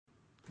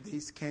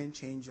this can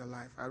change your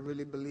life. I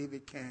really believe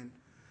it can.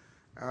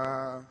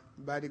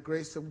 By the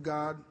grace of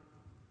God,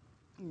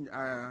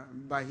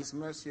 by His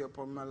mercy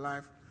upon my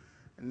life,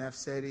 and I've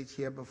said it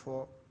here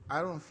before,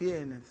 I don't fear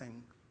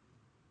anything.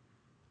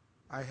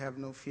 I have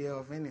no fear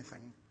of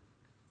anything.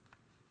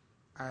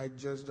 I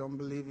just don't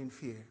believe in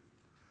fear.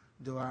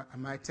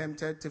 Am I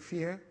tempted to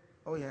fear?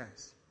 Oh,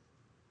 yes.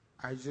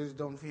 I just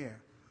don't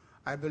fear.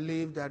 I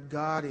believe that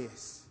God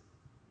is.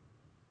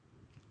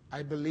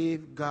 I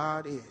believe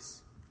God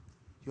is.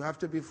 You have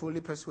to be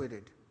fully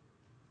persuaded.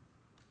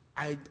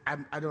 I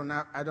don't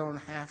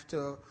have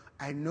to.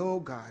 I know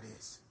God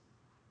is.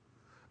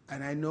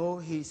 And I know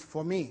He's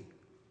for me.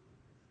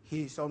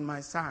 He's on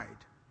my side.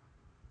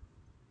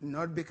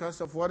 Not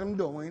because of what I'm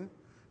doing,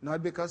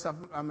 not because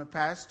I'm a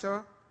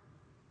pastor,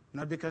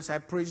 not because I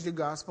preach the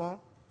gospel,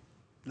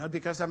 not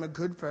because I'm a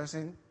good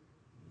person.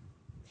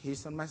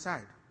 He's on my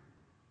side.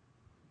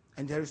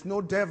 And there is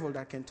no devil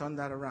that can turn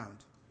that around.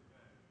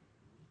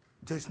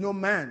 There's no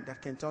man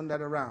that can turn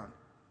that around.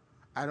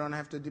 I don't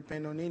have to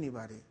depend on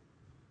anybody.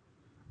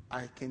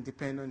 I can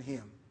depend on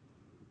Him.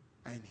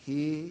 And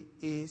He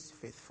is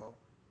faithful.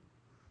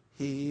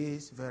 He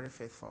is very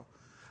faithful.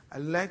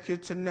 I'd like you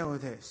to know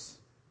this.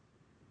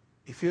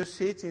 If you're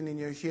sitting and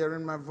you're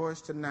hearing my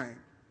voice tonight,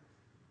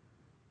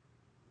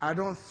 I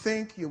don't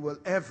think you will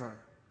ever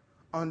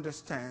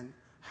understand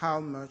how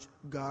much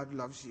God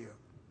loves you.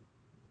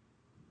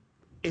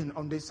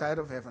 On this side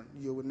of heaven,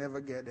 you will never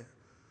get there.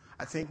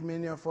 I think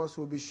many of us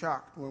will be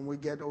shocked when we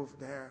get over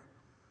there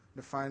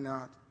to find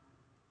out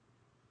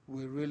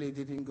we really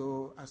didn't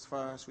go as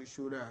far as we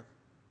should have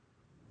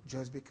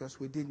just because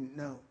we didn't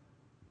know.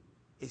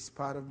 It's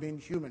part of being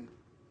human.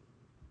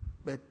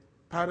 But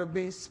part of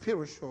being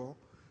spiritual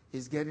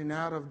is getting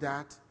out of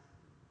that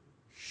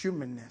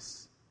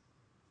humanness.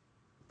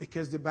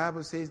 Because the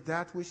Bible says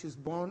that which is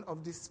born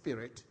of the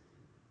Spirit,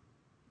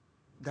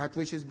 that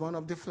which is born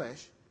of the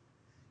flesh,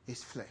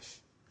 is flesh.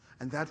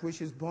 And that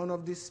which is born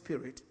of the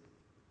Spirit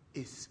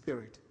is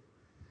spirit.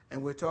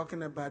 And we're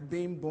talking about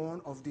being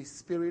born of the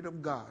Spirit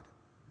of God.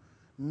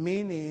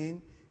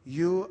 Meaning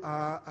you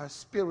are a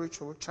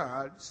spiritual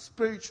child.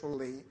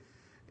 Spiritually,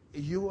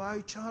 you are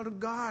a child of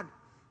God.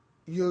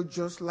 You're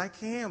just like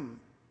Him.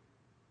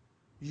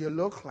 You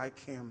look like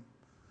Him.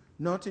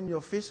 Not in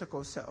your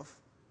physical self,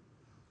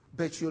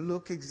 but you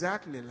look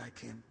exactly like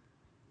Him.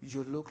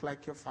 You look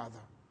like your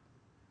Father.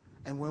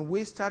 And when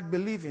we start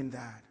believing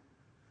that,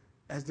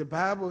 as the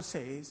Bible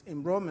says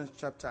in Romans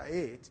chapter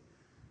 8,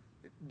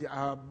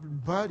 our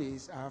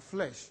bodies, our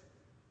flesh,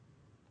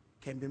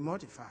 can be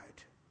mortified.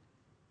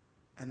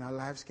 And our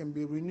lives can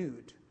be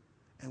renewed.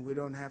 And we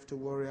don't have to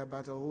worry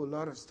about a whole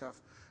lot of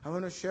stuff. I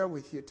want to share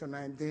with you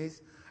tonight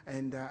this.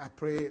 And I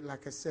pray,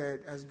 like I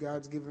said, as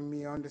God's given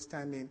me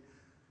understanding,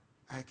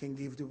 I can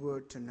give the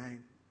word tonight.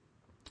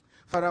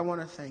 Father, I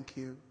want to thank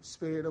you.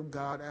 Spirit of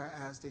God, I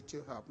ask that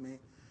you help me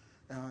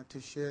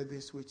to share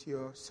this with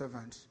your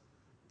servants,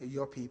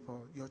 your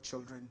people, your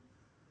children,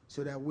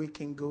 so that we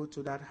can go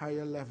to that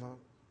higher level.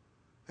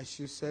 As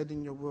you said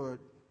in your word,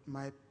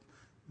 my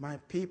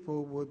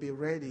people will be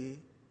ready,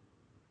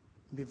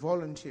 be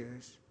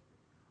volunteers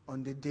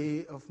on the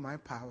day of my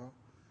power.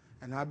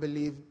 And I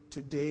believe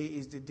today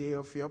is the day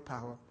of your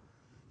power.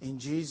 In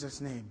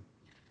Jesus' name,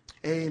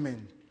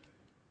 amen.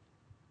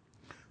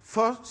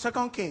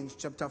 2 Kings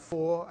chapter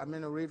 4, I'm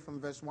going to read from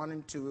verse 1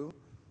 and 2.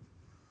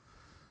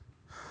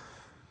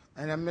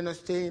 And I'm going to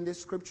stay in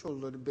this scripture a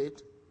little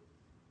bit.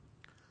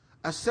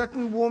 A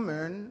certain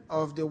woman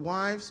of the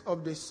wives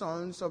of the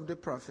sons of the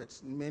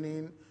prophets,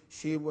 meaning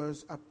she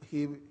was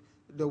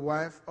the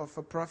wife of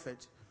a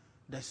prophet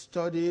that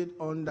studied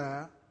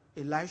under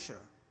Elisha.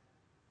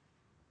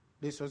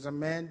 This was a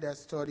man that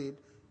studied,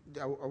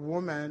 a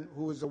woman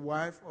who was the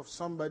wife of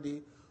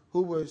somebody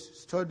who was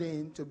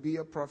studying to be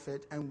a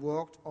prophet and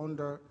worked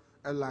under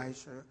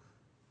Elisha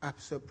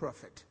as a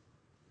prophet.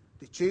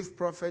 The chief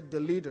prophet, the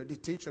leader, the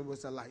teacher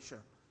was Elisha.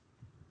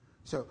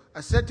 So,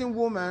 a certain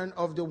woman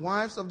of the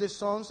wives of the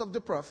sons of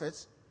the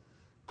prophets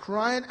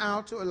cried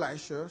out to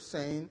Elisha,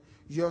 saying,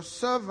 "Your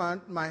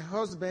servant, my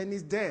husband,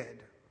 is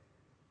dead.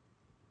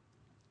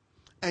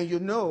 And you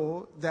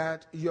know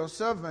that your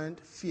servant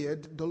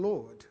feared the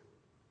Lord.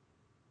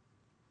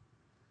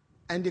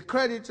 And the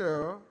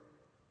creditor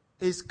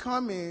is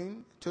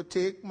coming to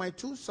take my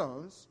 2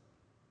 sons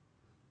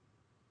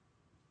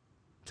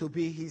to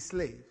be his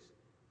slaves."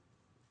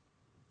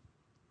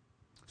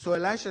 So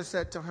Elisha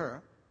said to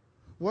her,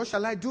 "What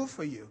shall I do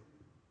for you?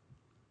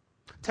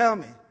 Tell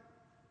me,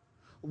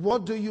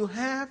 what do you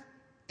have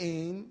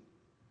in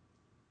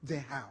the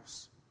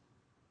house?"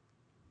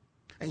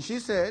 And she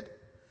said,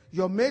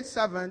 "Your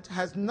maidservant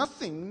has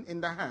nothing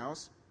in the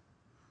house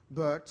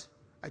but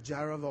a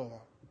jar of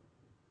oil."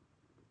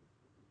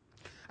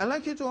 I'd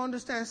like you to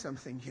understand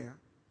something here.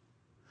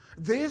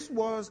 This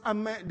was a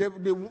man,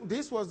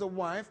 this was the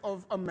wife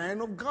of a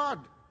man of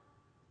God.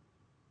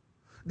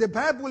 The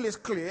Bible is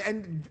clear,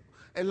 and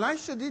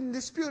Elisha didn't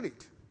dispute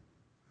it.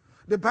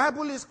 The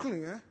Bible is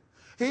clear.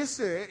 She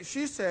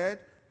said,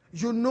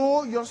 "You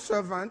know your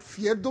servant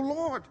feared the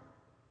Lord."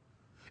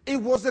 He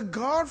was a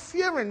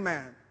God-fearing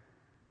man.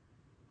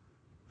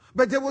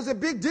 But there was a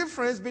big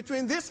difference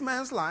between this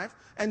man's life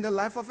and the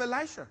life of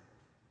Elisha.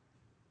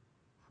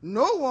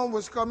 No one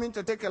was coming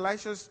to take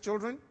Elisha's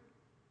children.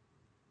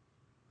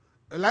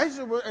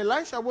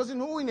 Elisha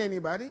wasn't owing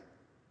anybody.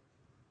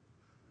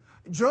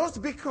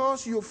 Just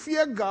because you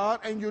fear God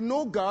and you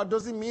know God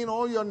doesn't mean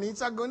all your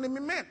needs are going to be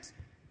met.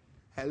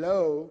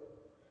 Hello?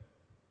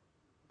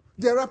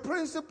 There are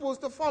principles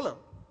to follow.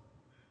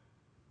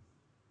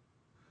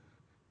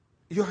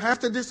 You have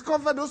to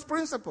discover those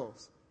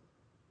principles,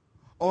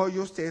 or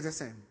you'll stay the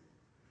same.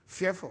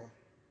 Fearful,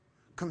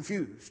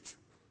 confused,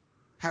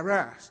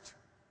 harassed,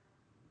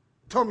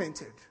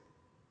 tormented.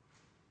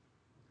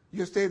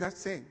 You stay that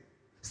same.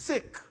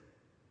 Sick,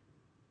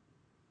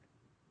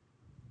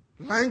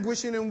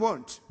 languishing in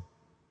want.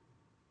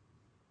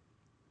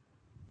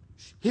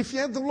 He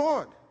feared the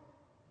Lord,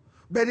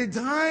 but he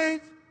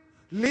died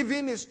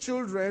leaving his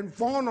children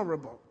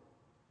vulnerable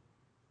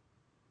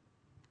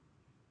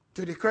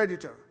to the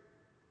creditor,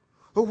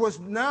 who was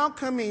now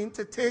coming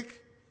to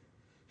take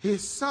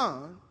his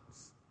sons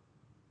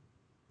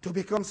to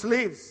become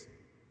slaves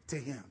to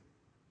him.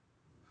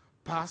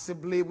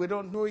 Possibly, we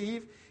don't know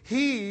if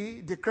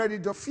he, the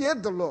creditor,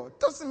 feared the Lord.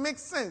 Doesn't make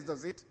sense,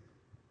 does it?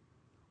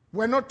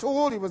 We're not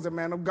told he was a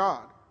man of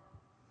God.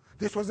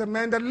 This was a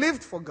man that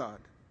lived for God.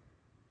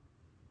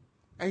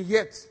 And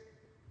yet,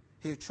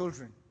 he had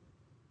children.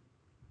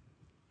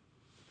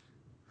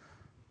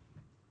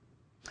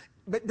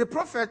 But the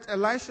prophet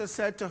Elisha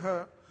said to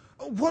her,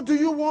 "What do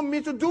you want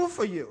me to do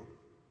for you?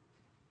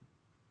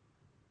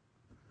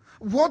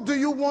 What do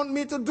you want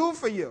me to do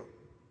for you?"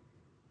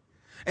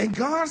 And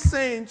God's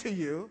saying to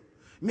you,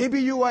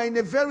 maybe you are in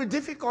a very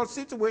difficult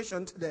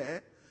situation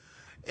today,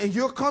 and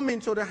you're coming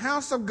to the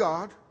house of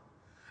God,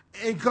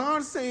 and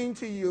God's saying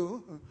to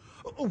you,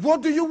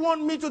 "What do you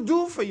want me to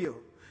do for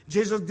you?"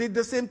 Jesus did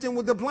the same thing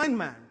with the blind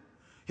man.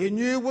 He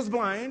knew he was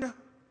blind,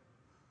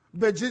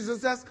 but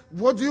Jesus asked,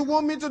 "What do you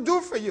want me to do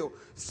for you?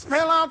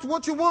 Spell out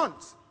what you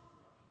want."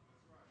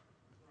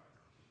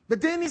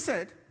 But then he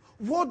said,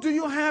 "What do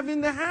you have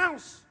in the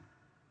house?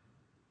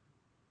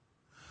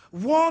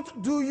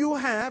 What do you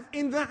have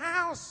in the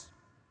house?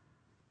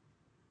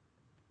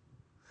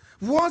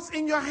 What's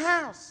in your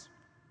house?"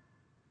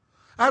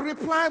 I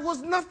replied,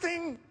 "Was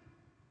nothing.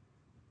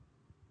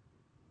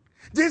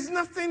 There's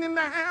nothing in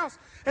the house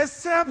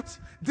except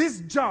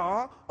this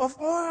jar of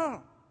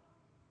oil.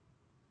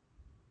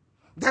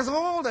 That's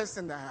all that's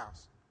in the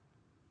house."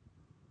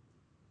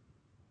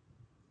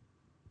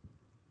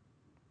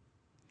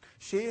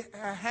 She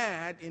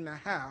had in the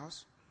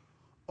house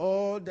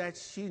all that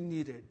she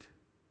needed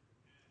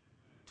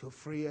to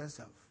free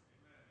herself.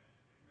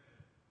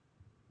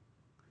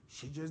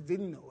 She just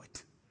didn't know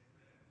it.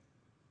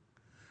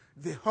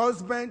 The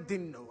husband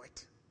didn't know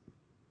it.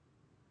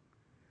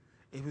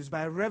 It was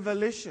by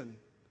revelation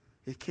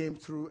it came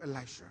through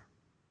Elisha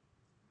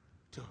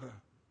to her.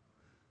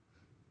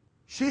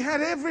 She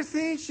had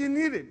everything she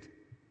needed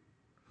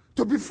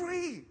to be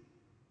free,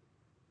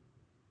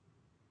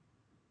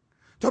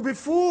 to be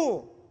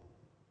full,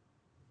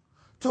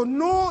 to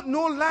know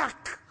no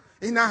lack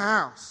in her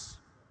house.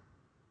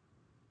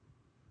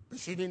 But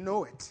she didn't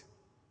know it.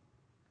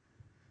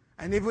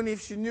 And even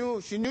if she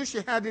knew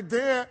she had it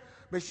there,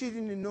 but she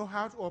didn't know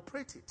how to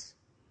operate it.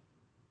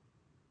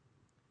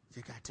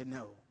 You got to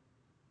know.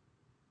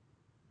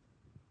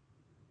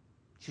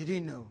 She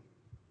didn't know.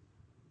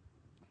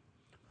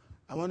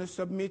 I want to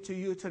submit to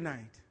you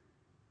tonight.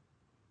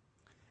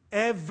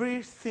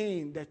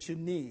 Everything that you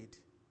need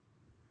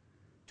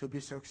to be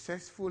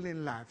successful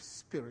in life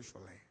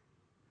spiritually,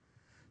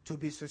 to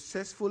be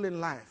successful in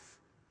life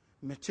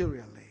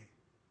materially,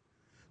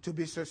 to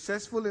be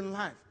successful in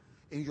life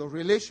in your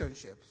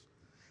relationships,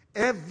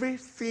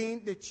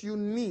 everything that you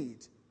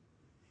need,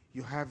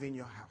 you have in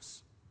your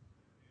house.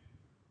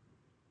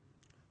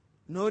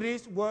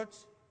 Notice what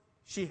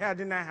she had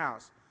in her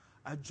house.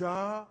 A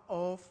jar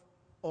of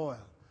oil.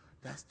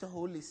 That's the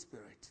Holy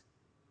Spirit.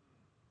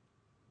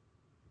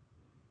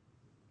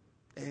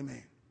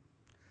 Amen.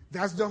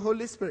 That's the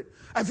Holy Spirit.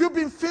 Have you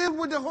been filled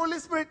with the Holy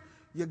Spirit?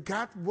 You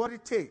got what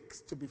it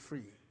takes to be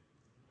free.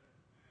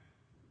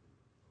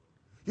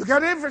 You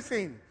got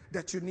everything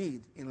that you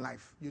need in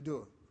life. You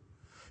do.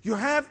 You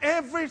have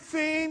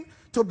everything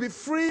to be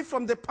free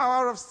from the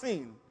power of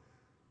sin.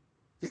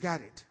 You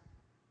got it.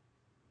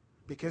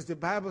 Because the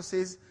Bible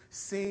says,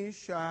 sin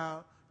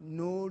shall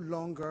no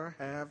longer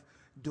have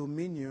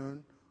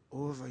dominion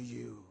over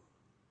you.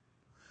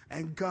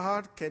 And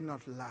God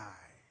cannot lie.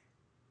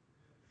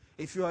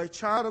 If you are a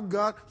child of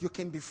God, you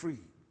can be free.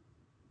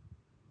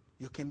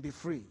 You can be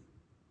free.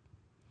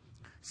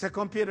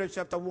 2 Peter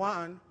chapter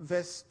 1,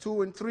 verse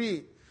 2 and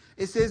 3.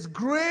 It says,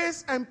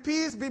 "Grace and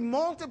peace be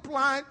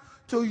multiplied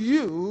to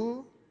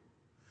you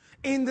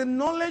in the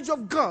knowledge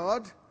of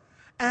God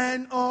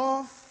and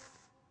of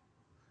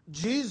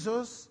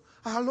Jesus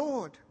our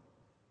Lord."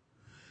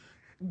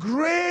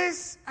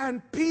 Grace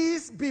and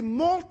peace be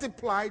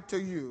multiplied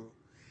to you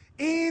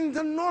in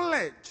the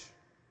knowledge.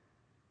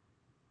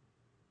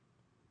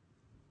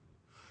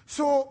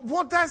 So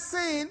what that's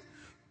saying,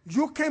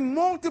 you can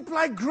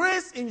multiply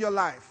grace in your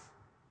life.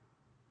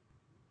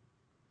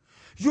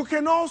 You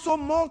can also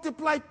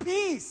multiply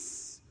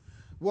peace.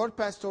 What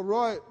Pastor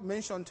Roy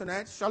mentioned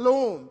tonight,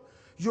 shalom.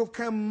 You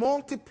can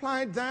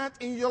multiply that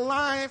in your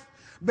life,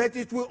 but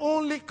it will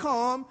only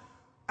come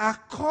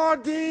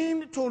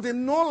according to the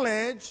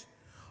knowledge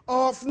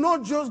of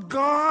not just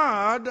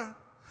God,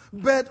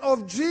 but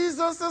of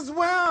Jesus as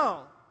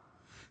well.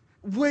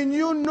 When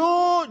you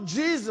know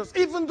Jesus,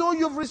 even though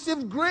you've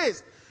received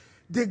grace,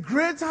 the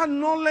greater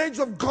knowledge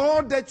of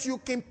God that you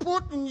can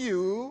put in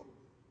you,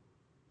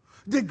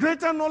 the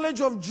greater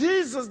knowledge of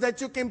Jesus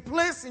that you can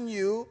place in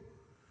you,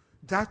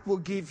 that will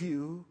give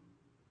you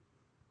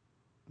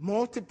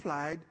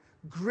multiplied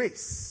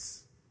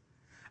grace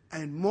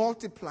and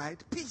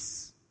multiplied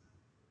peace.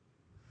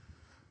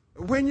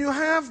 When you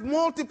have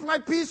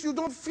multiplied peace, you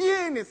don't fear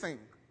anything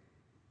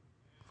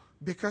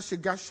because you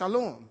got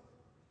shalom.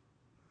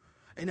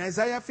 In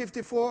Isaiah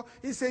 54,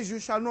 he says, you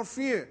shall not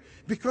fear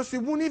because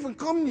it won't even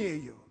come near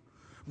you.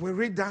 We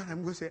read that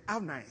and we say, how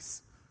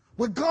nice.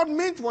 Well, God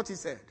meant what he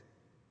said.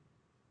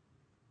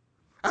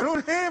 I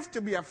don't have to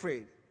be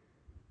afraid.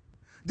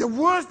 The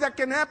worst that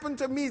can happen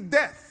to me is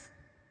death.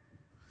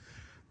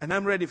 And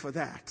I'm ready for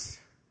that.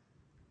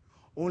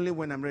 Only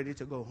when I'm ready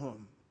to go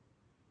home.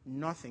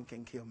 Nothing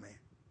can kill me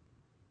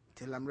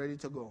till I'm ready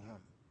to go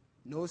home.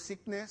 No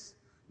sickness,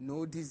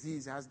 no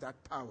disease has that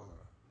power.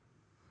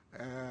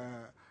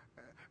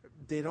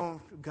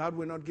 God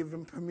will not give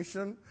them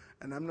permission,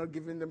 and I'm not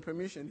giving them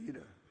permission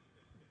either.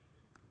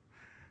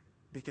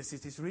 Because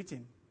it is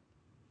written,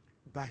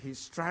 by his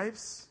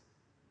stripes,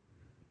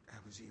 I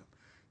was healed.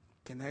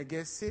 Can I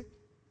get sick?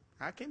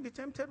 I can be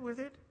tempted with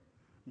it.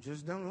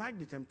 Just don't like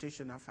the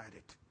temptation, I fight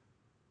it.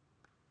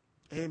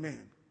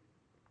 Amen.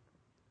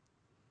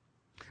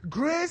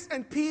 Grace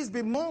and peace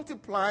be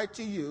multiplied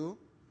to you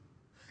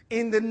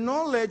in the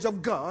knowledge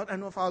of God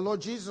and of our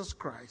Lord Jesus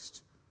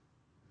Christ,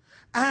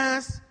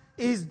 as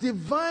his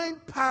divine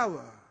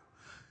power.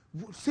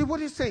 See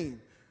what he's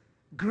saying?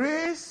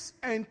 Grace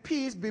and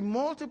peace be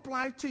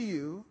multiplied to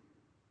you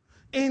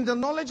in the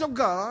knowledge of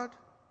God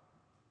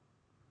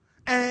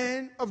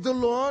and of the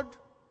Lord,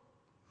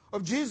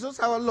 of Jesus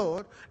our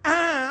Lord,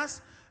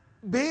 as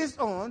his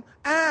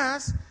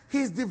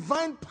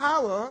divine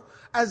power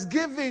has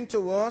given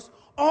to us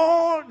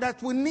all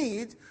that we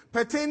need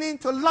pertaining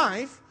to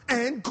life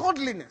and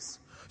godliness.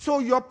 So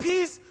your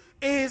peace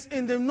is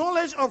in the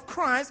knowledge of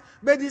Christ,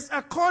 but it's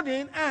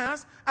according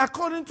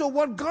to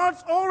what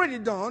God's already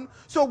done.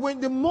 So when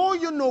the more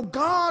you know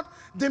God,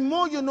 the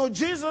more you know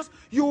Jesus,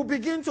 you will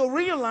begin to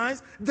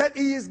realize that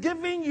he is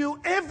giving you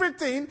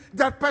everything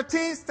that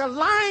pertains to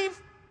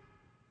life.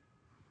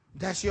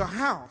 That's your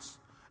house.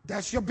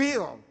 That's your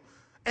bill.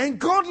 And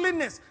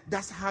godliness,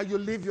 that's how you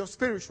live your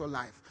spiritual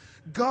life.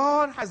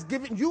 God has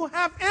given, you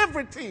have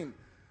everything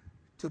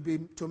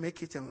to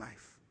make it in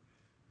life.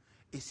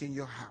 It's in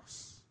your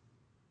house.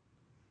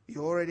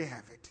 You already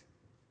have it.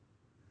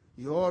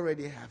 You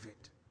already have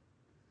it.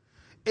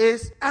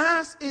 It's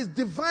as his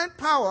divine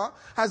power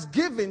has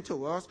given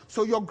to us,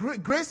 so your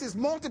grace is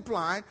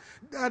multiplied.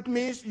 That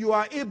means you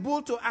are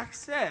able to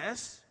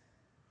access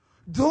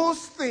those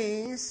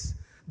things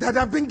that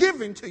have been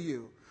given to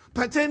you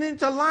pertaining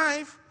to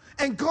life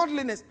and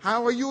godliness.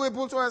 How are you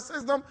able to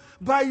access them?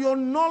 By your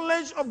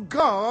knowledge of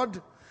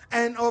God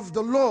and of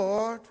the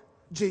Lord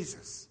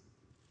Jesus.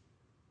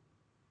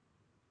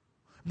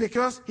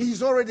 Because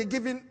he's already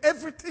given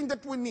everything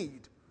that we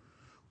need.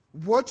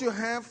 What you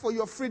have for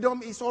your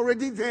freedom is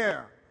already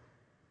there.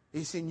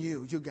 It's in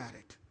you. You got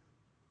it.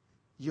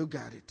 You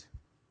got it.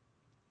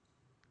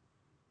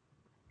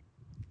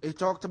 He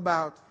talked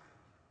about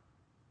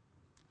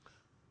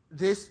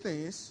these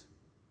things.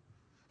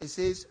 It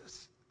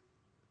says,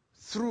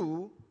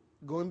 through,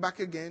 going back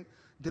again,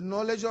 the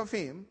knowledge of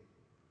him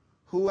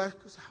who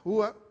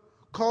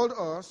called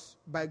us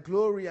by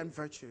glory and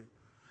virtue.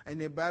 And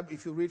the Bible,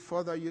 if you read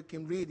further, you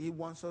can read, he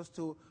wants us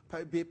to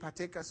be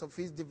partakers of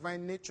his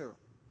divine nature.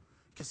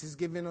 Because he's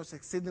given us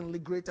exceedingly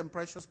great and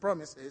precious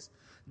promises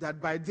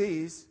that by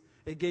this,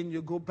 again,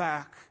 you go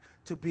back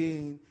to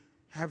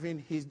having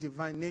his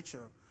divine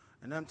nature.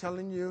 And I'm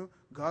telling you,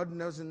 God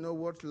doesn't know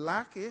what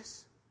lack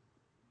is.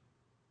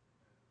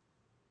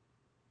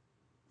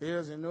 He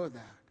doesn't know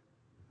that.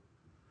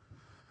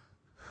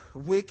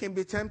 We can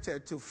be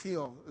tempted to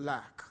feel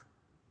lack.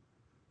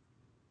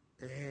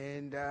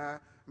 And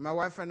my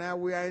wife and I,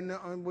 we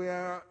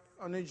are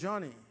on a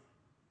journey.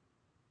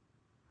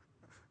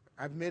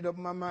 I've made up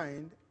my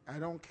mind. I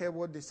don't care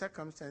what the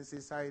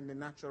circumstances are in the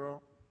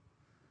natural.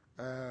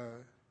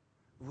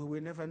 We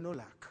will never know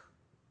lack.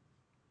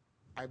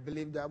 I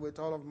believe that with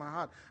all of my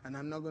heart. And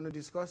I'm not going to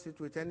discuss it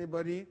with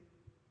anybody.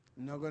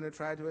 I'm not going to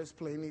try to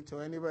explain it to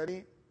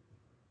anybody.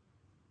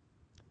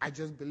 I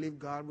just believe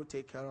God will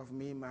take care of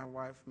me, my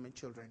wife, my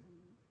children.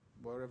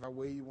 Whatever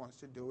way he wants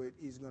to do it,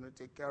 he's going to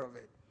take care of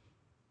it.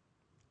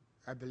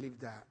 I believe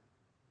that.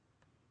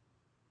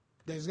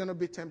 There's going to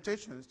be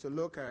temptations to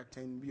look at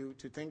and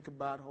to think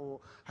about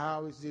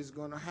how is this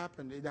going to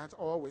happen. That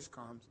always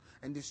comes,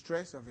 and the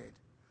stress of it.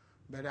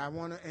 But I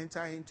want to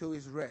enter into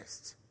his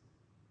rest.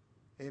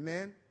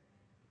 Amen?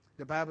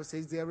 The Bible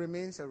says there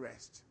remains a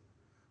rest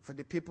for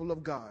the people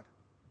of God.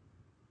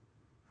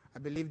 I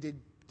believe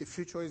the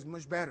future is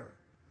much better.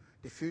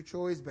 The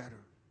future is better.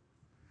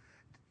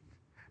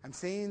 I'm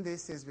saying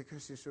this is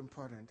because it's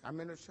important. I'm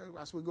going to show you,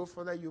 as we go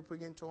further, you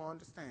begin to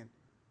understand.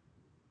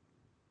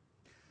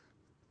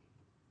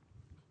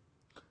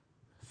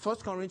 1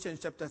 Corinthians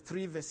chapter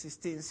 3, verse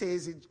 16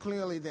 says it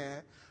clearly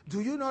there.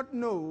 Do you not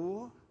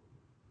know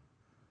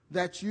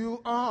that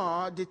you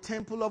are the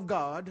temple of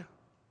God?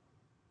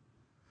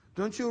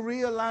 Don't you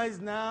realize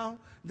now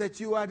that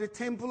you are the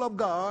temple of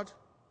God?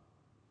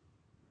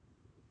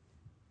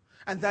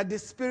 And that the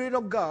Spirit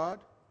of God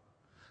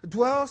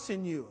dwells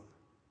in you.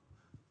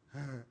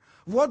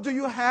 What do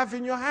you have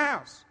in your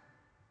house?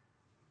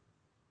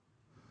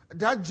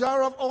 That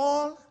jar of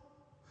oil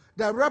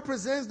that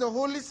represents the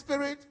Holy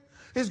Spirit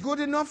is good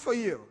enough for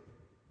you.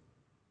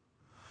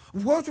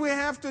 What we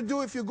have to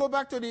do, if you go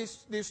back to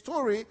this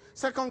story,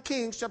 2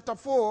 Kings chapter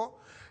 4,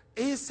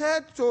 he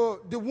said to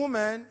the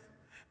woman,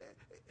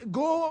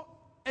 go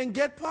and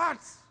get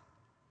pots.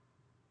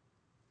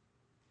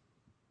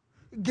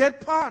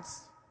 Get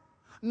pots,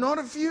 not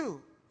a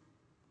few.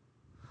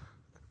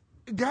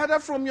 Gather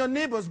from your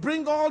neighbors,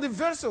 bring all the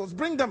vessels,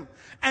 bring them,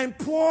 and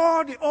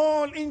pour the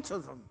oil into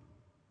them.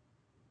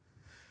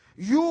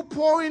 You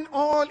pouring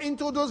oil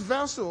into those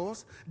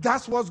vessels,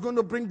 that's what's going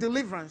to bring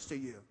deliverance to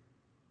you.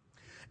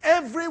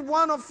 Every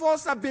one of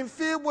us have been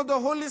filled with the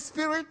Holy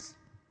Spirit.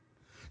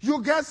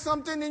 You get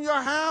something in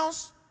your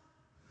house,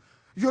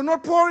 you're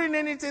not pouring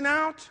anything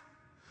out.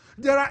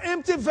 There are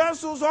empty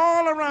vessels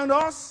all around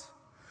us.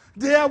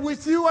 They are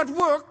with you at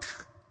work.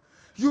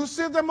 You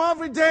see them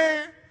every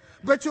day,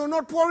 but you're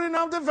not pouring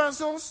out the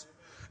vessels.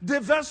 The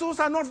vessels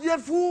are not yet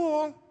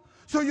full,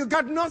 so you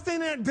got nothing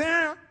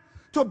there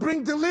to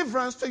bring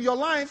deliverance to your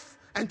life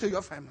and to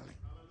your family.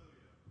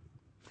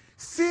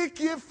 Seek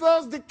ye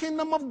first the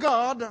kingdom of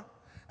God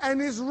and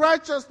his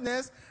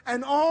righteousness,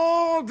 and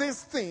all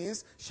these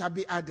things shall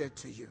be added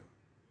to you.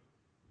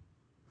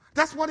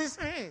 That's what he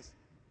says.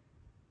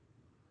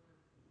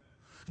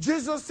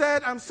 Jesus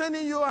said, I'm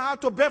sending you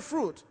out to bear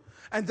fruit,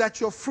 and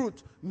that your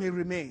fruit may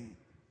remain.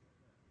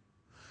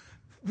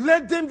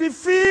 Let them be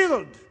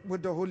filled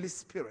with the Holy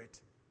Spirit.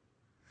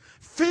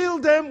 Fill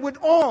them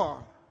with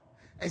oil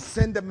and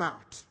send them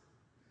out.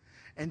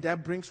 And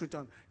that brings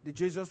return.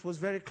 Jesus was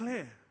very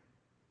clear.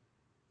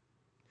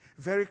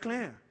 Very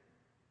clear.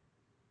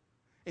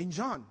 In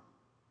John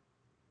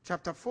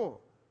chapter 4,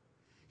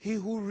 he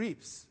who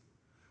reaps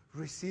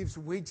receives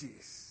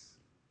wages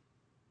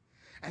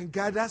and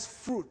gathers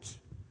fruit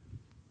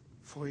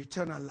for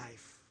eternal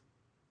life.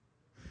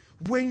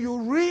 When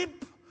you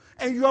reap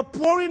and you are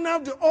pouring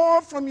out the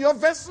oil from your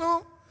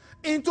vessel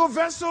into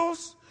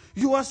vessels,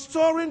 you are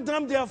storing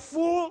them, they are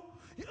full,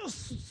 you're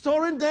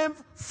storing them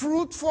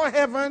fruit for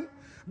heaven.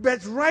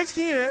 But right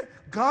here,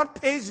 God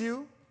pays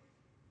you.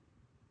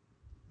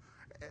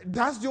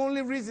 That's the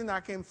only reason I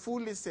can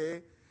fully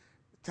say,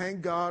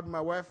 thank God, my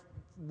wife,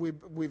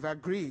 we've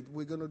agreed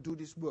we're going to do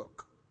this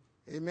work.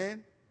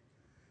 Amen?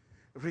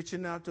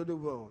 Reaching out to the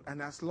world.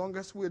 And as long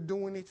as we're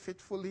doing it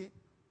faithfully,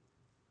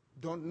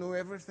 don't know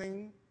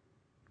everything,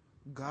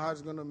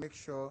 God's going to make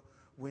sure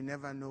we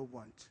never know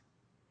want.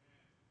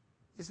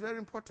 It's very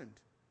important.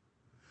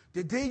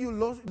 The day you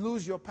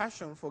lose your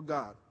passion for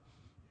God,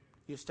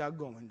 you start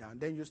going down.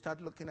 Then you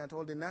start looking at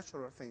all the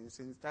natural things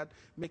and start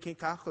making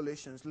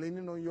calculations,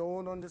 leaning on your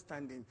own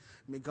understanding.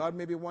 God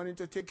may be wanting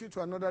to take you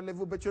to another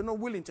level, but you're not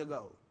willing to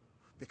go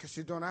because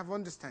you don't have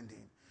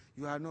understanding.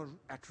 You are not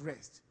at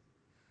rest.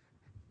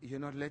 You're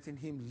not letting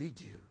him lead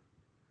you.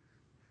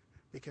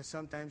 Because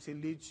sometimes he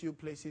leads you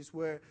places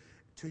where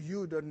to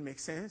you doesn't make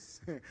sense.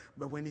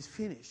 But when it's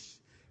finished,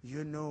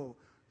 you know,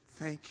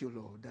 thank you,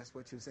 Lord. That's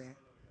what you're saying.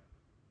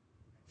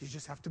 You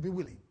just have to be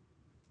willing.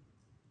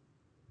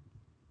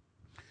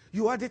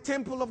 You are the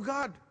temple of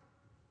God.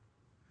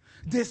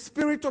 The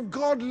Spirit of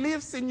God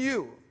lives in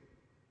you.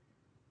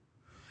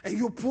 And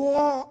you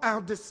pour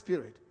out the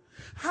Spirit.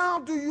 How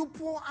do you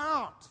pour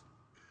out?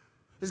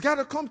 It's got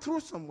to come through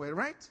somewhere,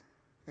 right?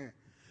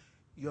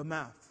 Your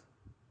mouth.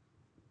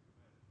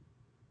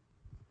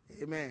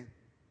 Amen.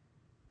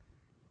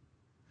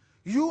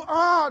 You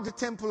are the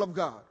temple of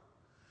God.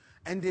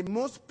 And the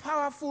most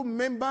powerful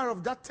member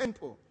of that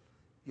temple,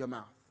 your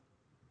mouth.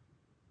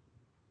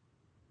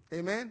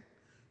 Amen.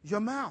 Your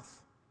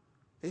mouth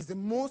is the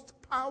most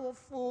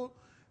powerful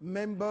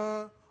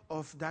member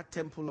of that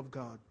temple of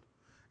God.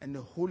 And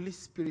the Holy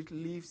Spirit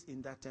lives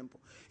in that temple.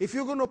 If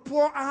you're going to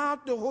pour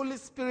out the Holy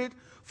Spirit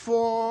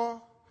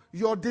for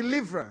your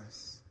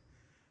deliverance,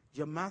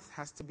 your mouth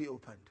has to be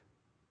opened.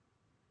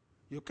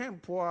 You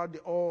can't pour out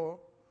the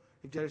oil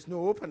if there is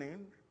no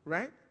opening,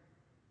 right?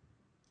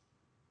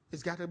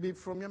 It's got to be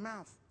from your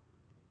mouth.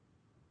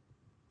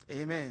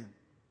 Amen.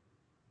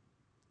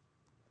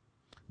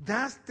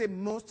 That's the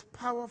most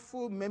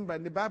powerful member,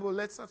 and the Bible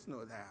lets us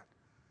know that.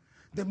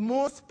 The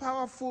most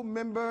powerful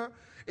member,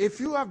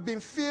 if you have been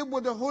filled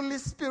with the Holy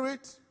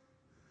Spirit,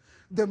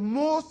 The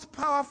most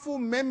powerful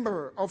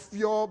member of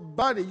your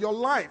body, your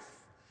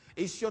life,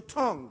 is your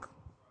tongue.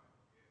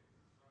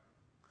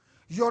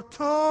 Your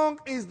tongue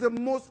is the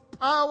most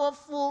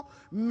powerful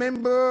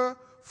member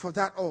for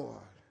that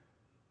all.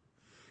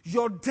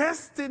 Your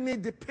destiny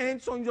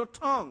depends on your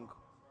tongue.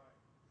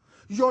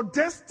 Your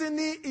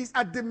destiny is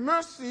at the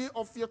mercy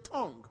of your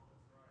tongue.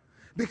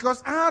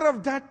 Because out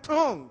of that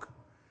tongue,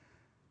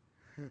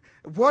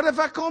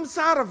 whatever comes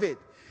out of it,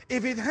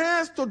 if it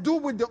has to do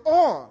with the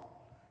oil,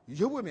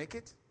 you will make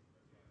it.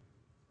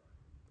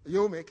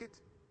 You will make it.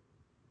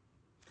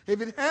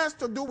 If it has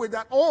to do with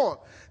that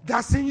oil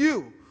that's in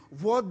you,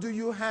 what do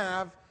you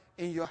have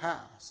in your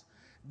house?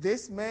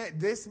 This man,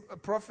 this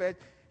prophet,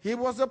 he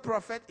was a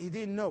prophet, he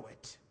didn't know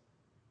it.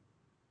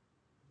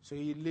 So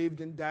he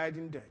lived and died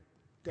in death.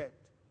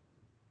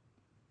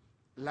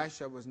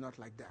 Elisha was not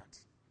like that.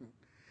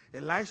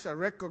 Elisha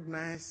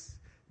recognized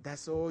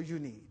that's all you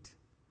need,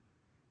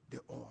 the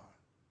oil.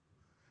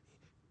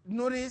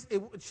 Notice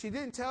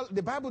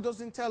the Bible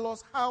doesn't tell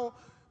us how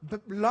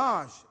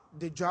large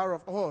the jar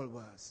of oil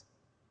was.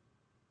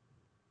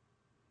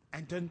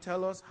 And doesn't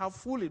tell us how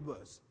full it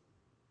was.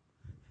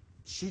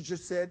 She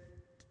just said,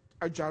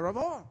 a jar of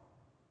oil.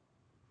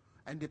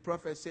 And the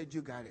prophet said,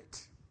 you got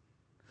it.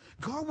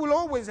 God will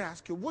always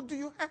ask you, what do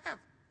you have?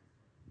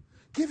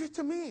 Give it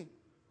to me.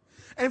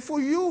 And for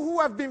you who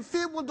have been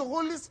filled with the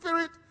Holy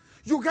Spirit,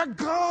 you got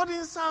God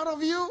inside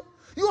of you.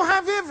 You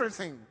have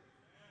everything.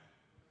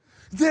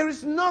 There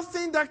is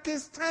nothing that can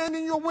stand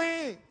in your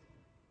way.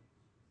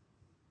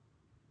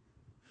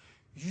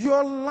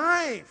 Your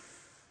life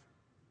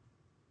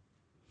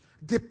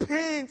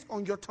depends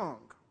on your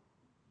tongue.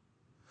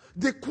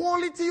 The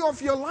quality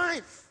of your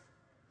life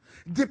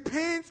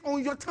depends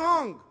on your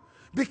tongue.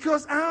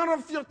 Because out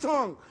of your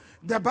tongue,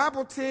 the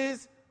Bible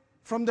says,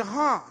 from the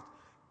heart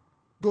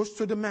goes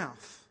to the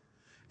mouth.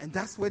 And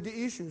that's where the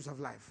issues of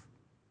life.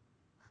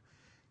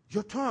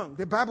 Your tongue.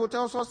 The Bible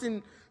tells us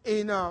in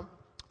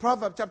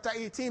Proverbs chapter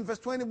 18, verse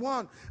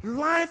 21,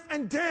 life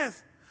and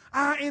death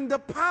are in the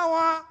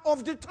power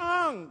of the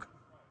tongue.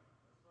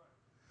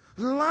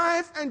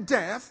 Life and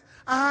death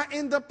are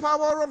in the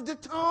power of the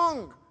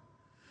tongue.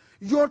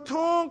 Your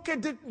tongue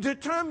can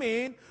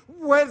determine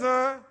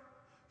whether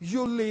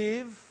you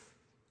live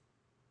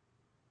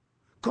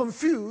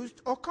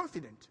confused or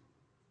confident.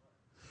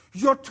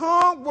 Your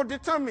tongue will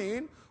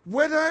determine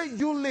whether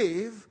you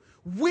live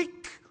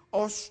weak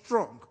or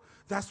strong.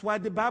 That's why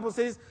the Bible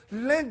says,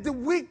 let the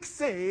weak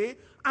say,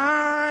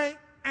 I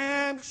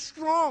am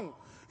strong.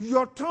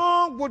 Your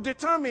tongue will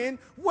determine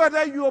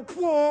whether you're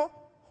poor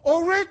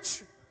or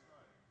rich.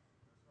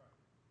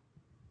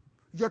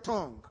 Your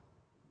tongue.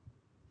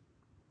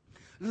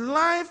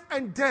 Life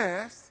and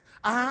death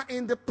are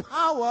in the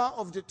power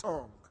of the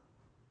tongue.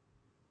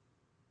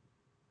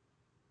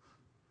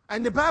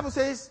 And the Bible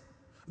says,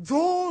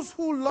 those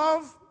who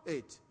love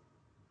it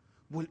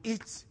will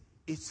eat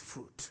its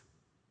fruit.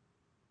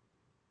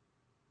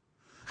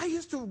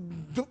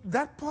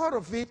 That part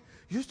of it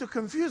used to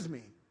confuse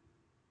me.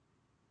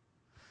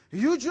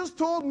 You just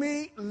told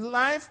me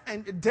life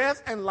and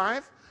death and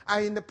life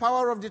are in the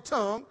power of the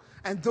tongue,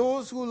 and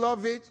those who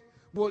love it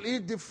will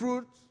eat the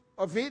fruit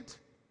of it.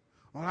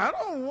 Well, I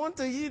don't want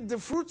to eat the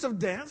fruits of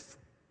death.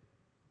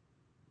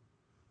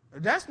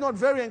 That's not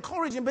very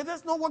encouraging, but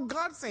that's not what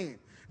God's saying.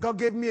 God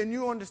gave me a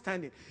new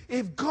understanding.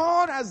 If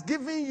God has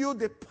given you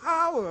the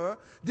power,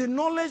 the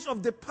knowledge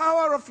of the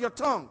power of your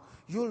tongue,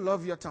 you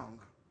love your tongue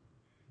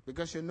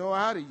because you know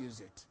how to use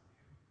it.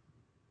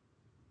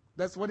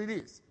 That's what it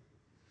is.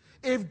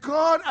 If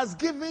God has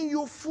given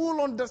you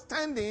full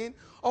understanding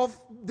of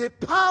the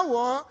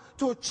power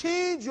to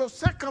change your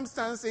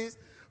circumstances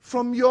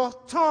from your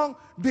tongue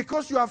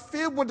because you are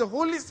filled with the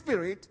Holy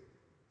Spirit,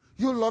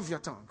 you love your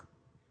tongue.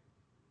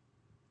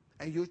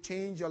 And you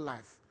change your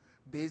life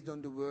based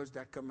on the words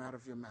that come out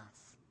of your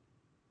mouth.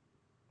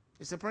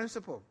 It's a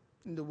principle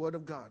in the Word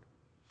of God.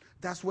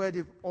 That's where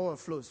the oil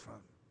flows from.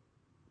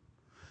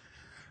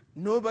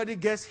 Nobody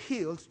gets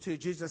healed till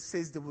Jesus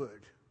says the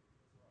word.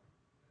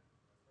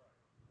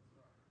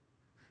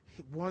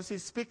 Once he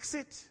speaks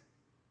it,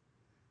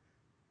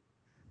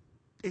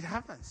 it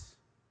happens.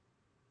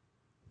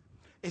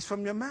 It's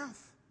from your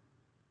mouth.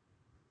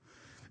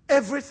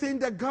 Everything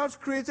that God's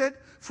created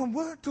from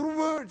word through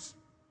words,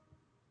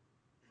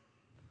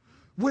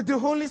 with the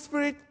Holy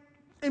Spirit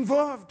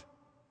involved.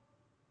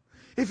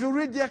 If you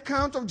read the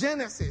account of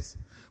Genesis,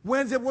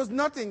 when there was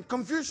nothing,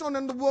 confusion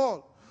in the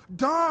world,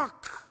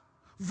 dark,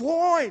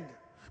 void,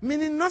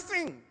 meaning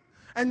nothing,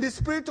 and the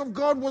Spirit of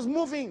God was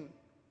moving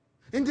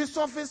in the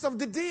surface of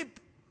the deep,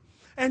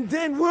 and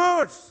then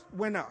words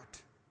went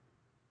out.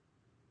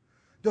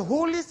 The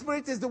Holy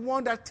Spirit is the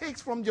one that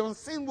takes from the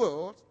unseen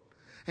world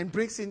and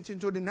brings it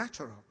into the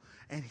natural,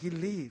 and he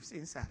lives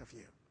inside of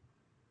you.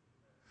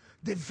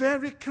 The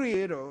very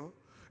Creator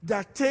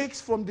that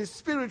takes from the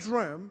spirit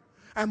realm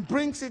and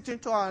brings it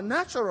into our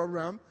natural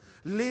realm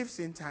lives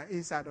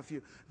inside of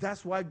you.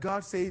 That's why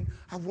God's saying,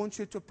 I want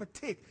you to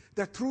partake,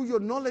 that through your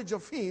knowledge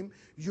of him,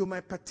 you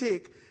might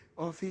partake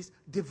of his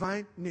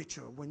divine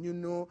nature, when you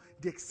know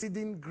the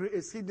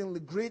exceedingly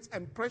great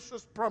and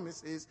precious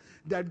promises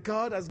that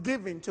God has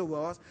given to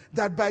us,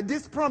 that by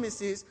these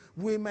promises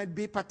we might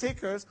be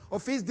partakers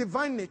of his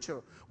divine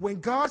nature. When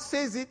God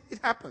says it, it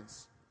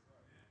happens.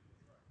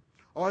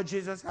 All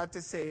Jesus had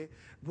to say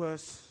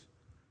was,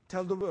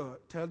 tell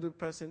the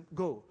person,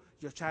 go,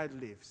 your child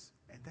lives.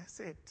 And that's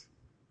it.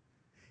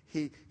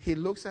 He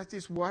looks at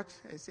his watch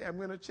and says, I'm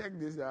going to check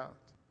this out.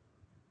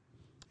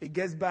 He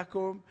gets back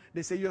home.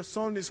 They say, your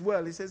son is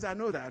well. He says, I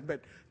know that,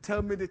 but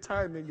tell me the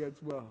time he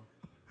gets well.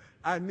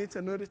 I need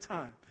to know the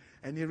time.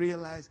 And he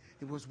realized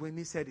it was when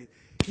he said it.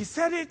 He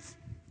said it,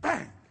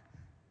 bang,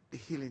 the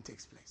healing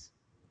takes place.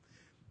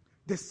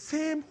 The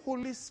same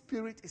Holy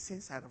Spirit is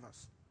inside of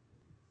us.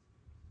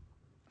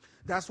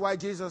 That's why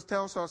Jesus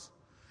tells us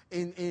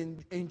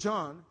in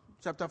John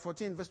chapter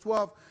 14, verse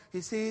 12,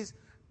 he says,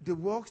 the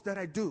works that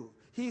I do,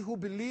 he who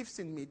believes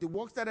in me, the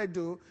works that I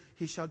do,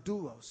 he shall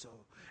do also.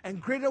 And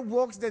greater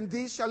works than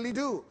these shall he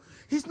do.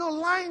 He's not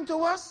lying to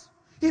us.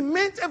 He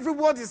meant every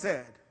word he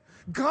said.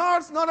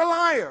 God's not a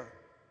liar.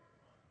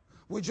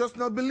 We just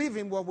not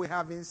believing what we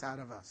have inside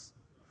of us.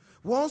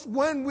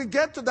 When we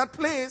get to that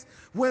place,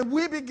 when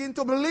we begin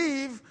to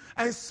believe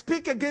and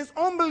speak against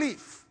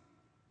unbelief.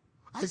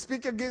 I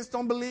speak against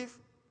unbelief.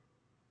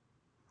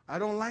 I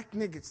don't like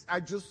niggas.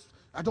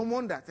 I don't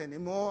want that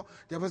anymore.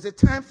 There was a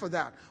time for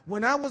that.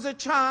 When I was a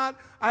child,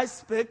 I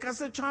spoke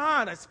as a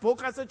child. I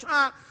spoke as a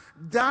child.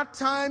 That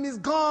time is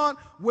gone.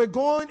 We're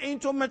going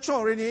into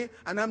maturity,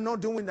 and I'm not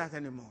doing that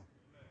anymore.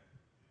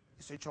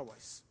 It's a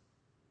choice.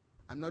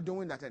 I'm not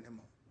doing that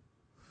anymore.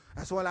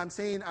 That's what I'm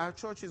saying. Our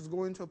church is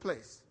going to a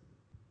place.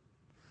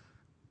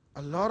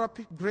 A lot of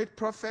great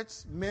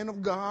prophets, men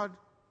of God,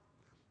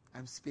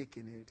 I'm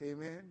speaking it.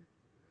 Amen.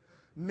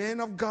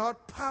 Men of God,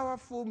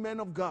 powerful men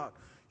of God.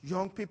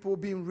 Young people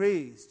being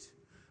raised,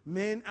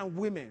 men and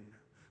women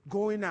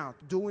going out,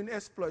 doing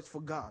exploits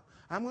for God.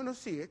 I'm going to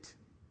see it.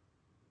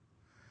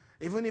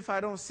 Even if I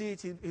don't see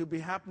it, it'll be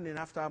happening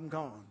after I'm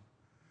gone,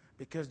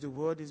 because the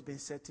word has been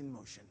set in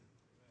motion.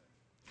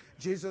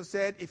 Jesus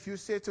said, if you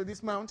say to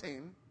this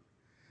mountain,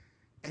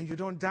 and you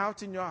don't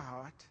doubt in your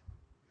heart,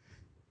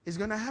 it's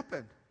going to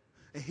happen.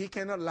 And he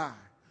cannot lie.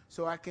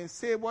 So I can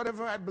say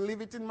whatever I believe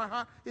it in my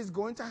heart is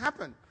going to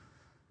happen.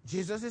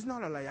 Jesus is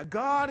not a liar.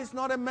 God is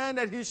not a man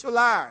that he should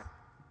lie.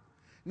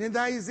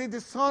 Neither is he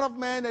the Son of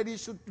Man that he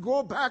should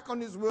go back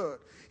on his word.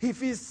 If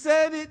he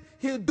said it,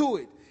 he'll do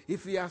it.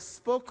 If he has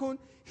spoken,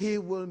 he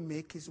will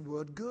make his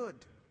word good.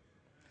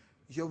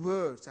 Your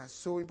words are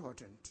so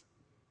important.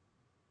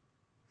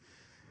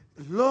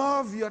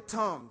 Love your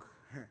tongue,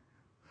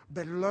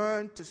 but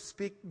learn to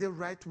speak the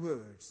right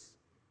words.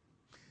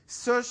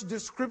 Search the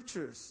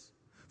scriptures.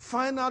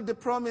 Find out the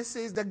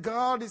promises that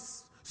God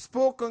has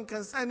spoken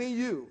concerning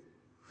you.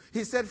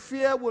 He said,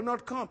 fear will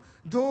not come.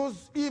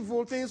 Those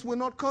evil things will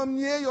not come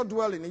near your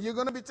dwelling. And you're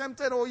going to be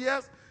tempted. Oh,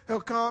 yes, he'll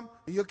come.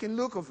 You can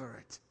look over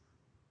it.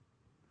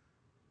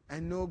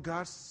 And know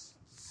God's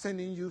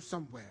sending you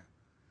somewhere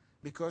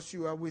because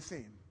you are with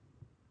him.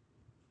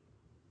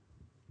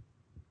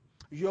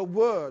 Your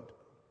word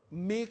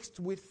mixed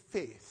with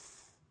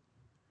faith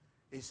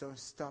is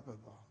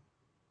unstoppable.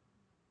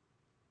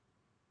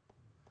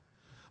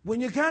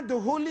 When you got the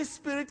Holy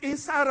Spirit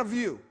inside of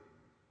you,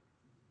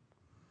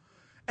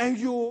 and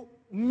you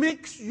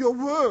mix your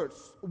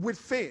words with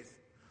faith,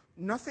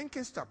 nothing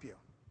can stop you.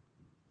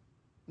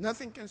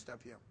 Nothing can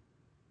stop you.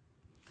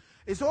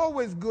 It's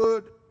always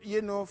good,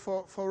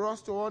 for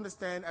us to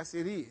understand as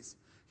it is.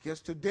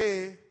 Because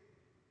today,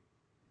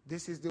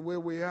 this is the way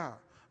we are.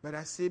 But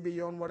I see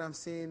beyond what I'm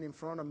seeing in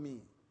front of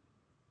me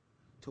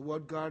to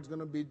what God's going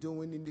to be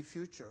doing in the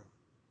future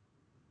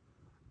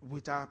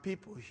with our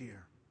people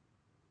here.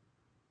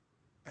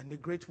 And the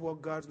great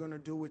work God's going to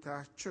do with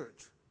our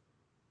church.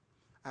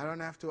 I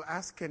don't have to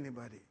ask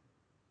anybody.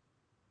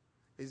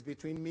 It's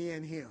between me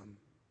and him.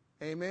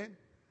 Amen?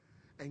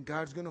 And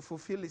God's going to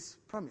fulfill his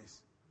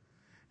promise.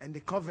 And the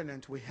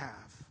covenant we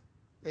have.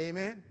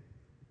 Amen?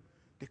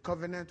 The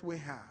covenant we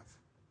have.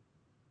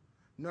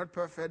 Not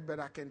perfect, but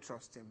I can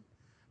trust him.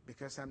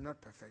 Because I'm not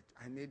perfect.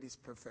 I need his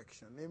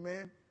perfection.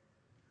 Amen?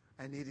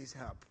 I need his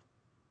help.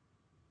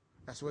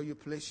 That's where you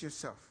place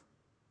yourself.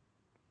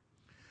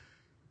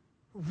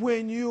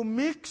 When you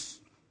mix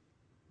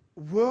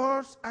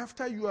words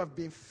after you have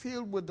been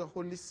filled with the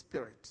Holy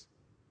Spirit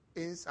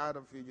inside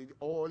of you,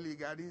 all he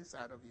got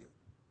inside of you,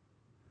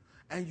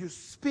 and you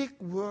speak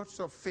words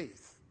of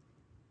faith,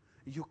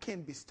 you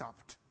can't be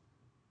stopped.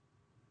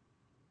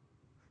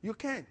 You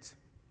can't.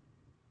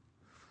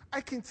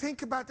 I can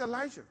think about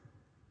Elijah,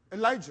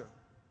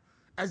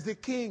 as the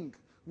king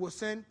will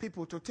send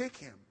people to take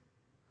him.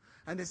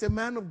 And they say,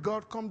 man of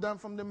God, come down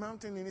from the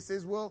mountain. And he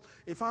says, well,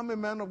 if I'm a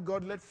man of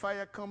God, let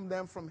fire come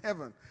down from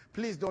heaven.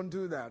 Please don't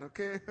do that,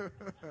 okay?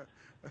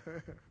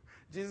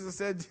 Jesus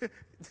said,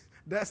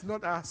 that's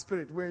not our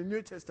spirit. We're in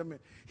New Testament.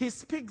 He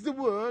speaks the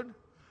word,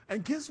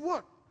 and guess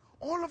what?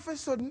 All of a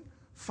sudden,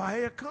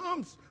 fire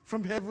comes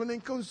from heaven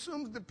and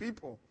consumes the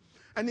people.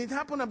 And it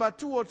happened about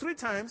 2 or 3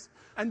 times.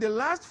 And the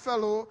last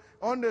fellow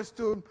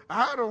understood,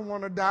 I don't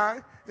want to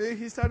die.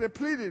 He started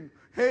pleading,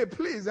 hey,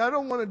 please, I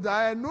don't want to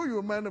die. I know you're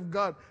a man of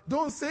God.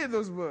 Don't say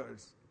those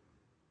words.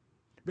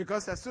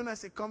 Because as soon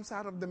as it comes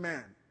out of the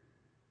man,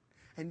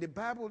 and the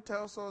Bible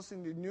tells us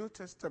in the New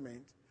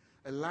Testament,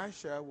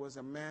 Elisha was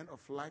a man of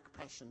like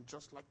passion,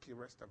 just like the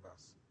rest of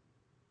us.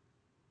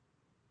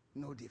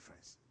 No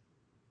difference.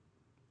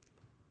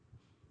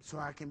 So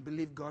I can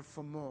believe God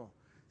for more.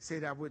 Say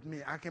that with me.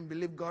 I can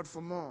believe God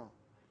for more.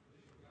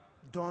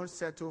 Don't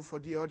settle for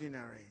the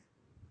ordinary.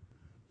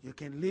 You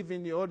can live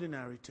in the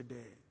ordinary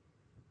today.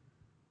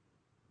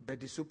 But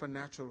the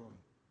supernatural,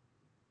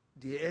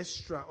 the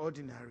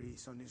extraordinary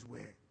is on its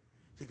way.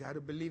 You got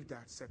to believe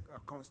that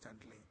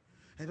constantly.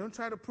 And don't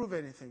try to prove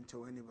anything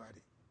to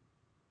anybody.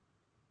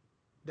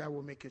 That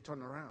will make you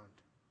turn around.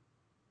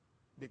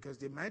 Because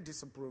they might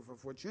disapprove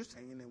of what you're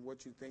saying and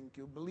what you think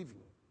you believe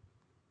in.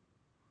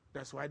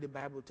 That's why the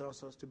Bible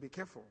tells us to be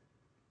careful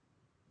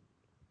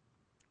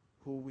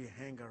who we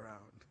hang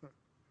around.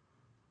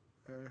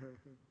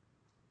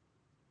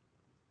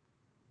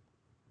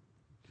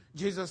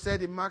 Jesus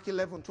said in Mark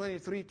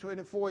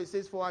 11:23-24, it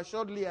says, for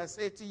assuredly I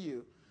say to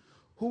you,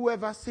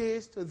 whoever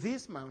says to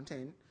this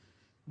mountain,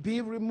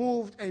 be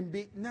removed and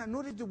be... Now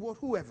notice the word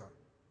whoever.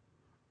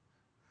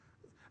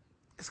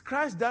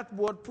 Scratch that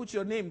word, put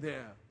your name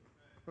there.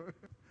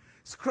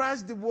 Scratch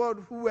the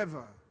word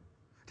whoever.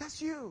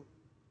 That's you.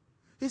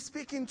 He's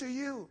speaking to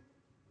you.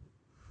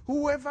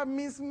 Whoever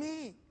means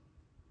me.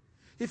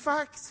 If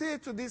I say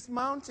to this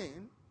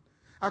mountain,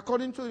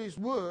 according to his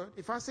word,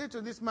 if I say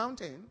to this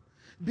mountain,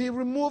 be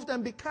removed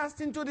and be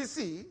cast into the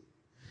sea,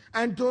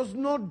 and does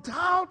not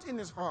doubt in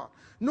his heart.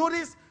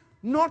 Notice,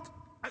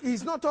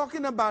 he's not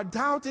talking about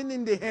doubting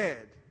in the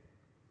head.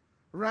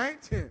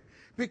 Right?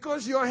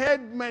 Because your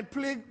head might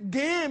play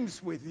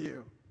games with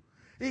you.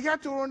 You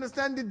got to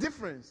understand the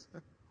difference.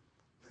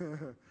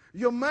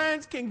 Your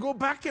mind can go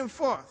back and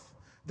forth.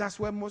 That's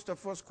where most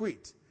of us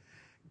quit.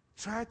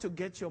 Try to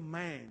get your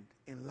mind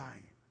in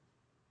line.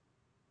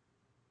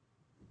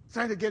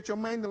 Try to get your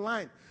mind in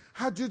line.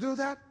 How do you do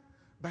that?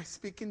 By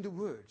speaking the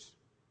words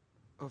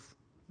of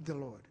the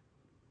Lord.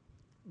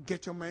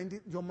 Get your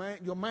mind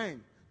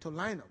to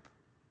line up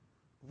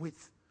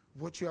with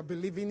what you are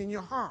believing in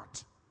your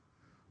heart.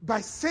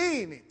 By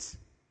saying it.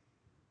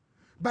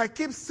 By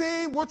keep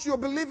saying what you're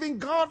believing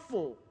God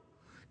for.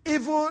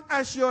 Even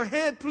as your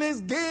head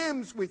plays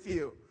games with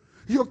you.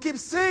 You keep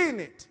saying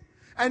it.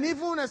 And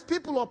even as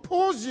people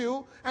oppose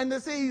you and they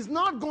say it's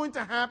not going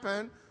to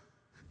happen,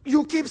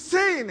 you keep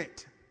saying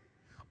it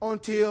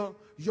until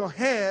your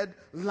head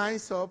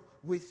lines up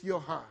with your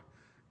heart.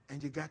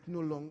 And you got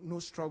no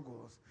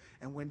struggles.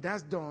 And when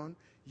that's done,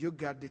 you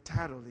got the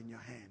title in your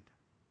hand.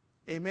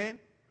 Amen?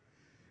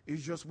 You're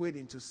just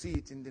waiting to see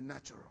it in the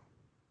natural.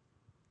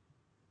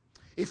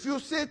 If you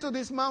say to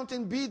this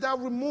mountain, be thou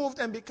removed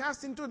and be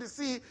cast into the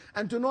sea,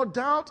 and do not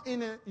doubt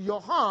in your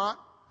heart,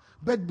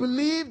 but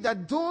believe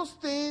that those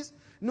things,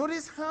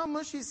 notice how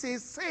much he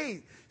says,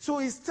 say. So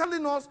he's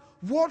telling us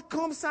what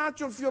comes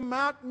out of your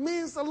mouth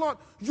means a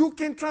lot. You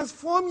can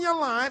transform your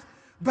life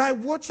by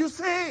what you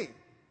say.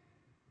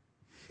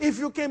 If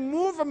you can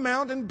move a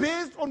mountain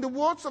based on the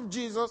words of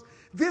Jesus,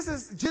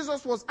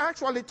 Jesus was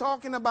actually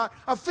talking about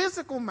a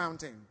physical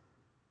mountain.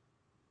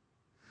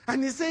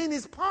 And he's saying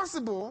it's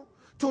possible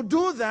to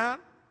do that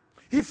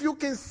if you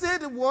can say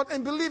the word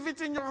and believe it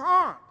in your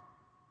heart.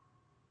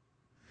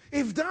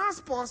 If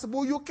that's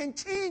possible, you can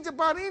change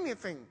about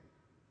anything.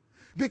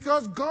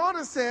 Because God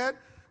has said,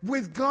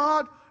 with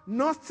God,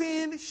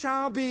 nothing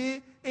shall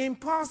be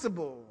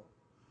impossible.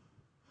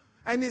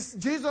 And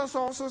Jesus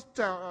also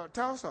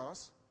tells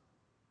us,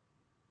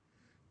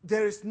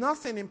 there is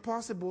nothing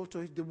impossible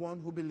to the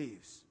one who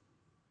believes.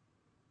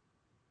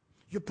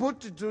 You put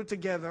the two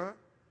together,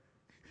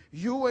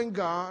 you and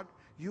God,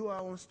 you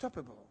are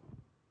unstoppable.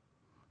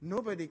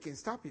 Nobody can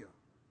stop you.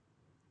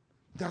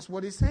 That's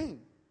what he's saying.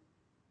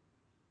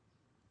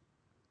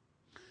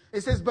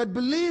 It says, but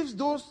believes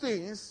those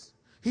things,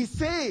 he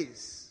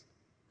says,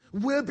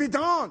 will be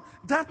done.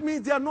 That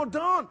means they are not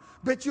done,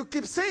 but you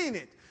keep saying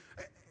it.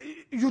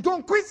 You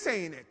don't quit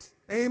saying it.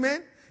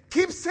 Amen?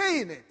 Keep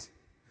saying it.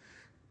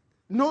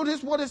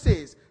 Notice what it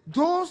says.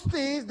 Those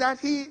things that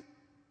he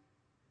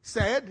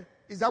said,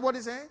 is that what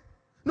it says?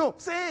 No,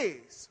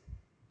 says.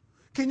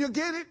 Can you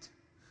get it?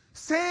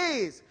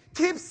 Says.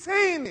 Keep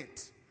saying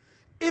it.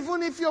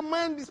 Even if your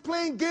mind is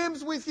playing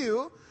games with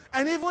you,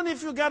 and even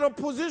if you got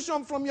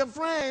opposition from your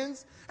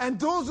friends and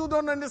those who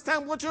don't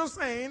understand what you're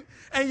saying,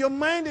 and your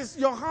mind is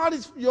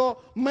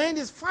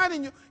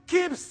fighting you,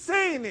 keep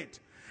saying it.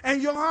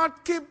 And your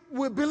heart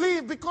will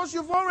believe because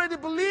you've already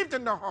believed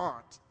in the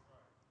heart.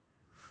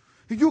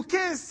 You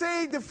can't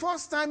say it the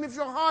first time if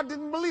your heart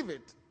didn't believe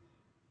it.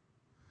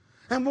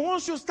 And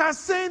once you start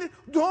saying it,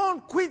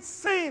 don't quit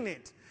saying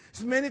it.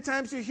 So many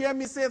times you hear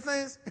me say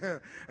things,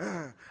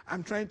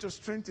 I'm trying to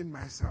strengthen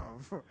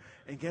myself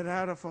and get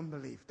out of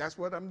unbelief. That's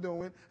what I'm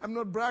doing. I'm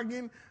not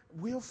bragging.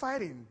 We're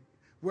fighting.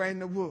 We're in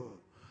the world.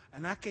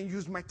 And I can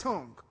use my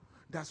tongue.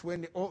 That's where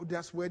the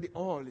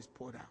oil is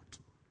poured out.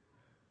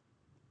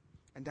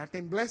 And that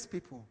can bless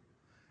people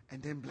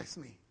and then bless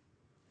me.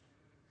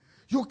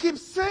 You keep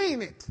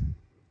saying it.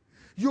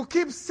 You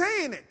keep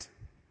saying it.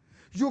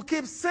 You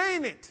keep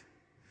saying it.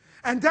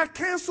 And that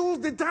cancels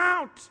the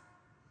doubt.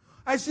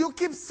 As you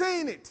keep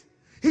saying it,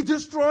 he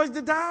destroys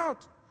the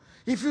doubt.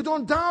 If you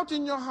don't doubt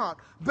in your heart,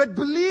 but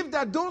believe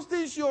that those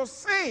things you're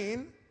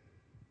saying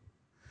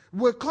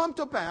will come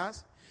to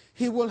pass,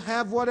 he will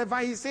have whatever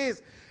he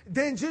says.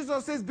 Then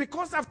Jesus says,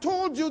 because I've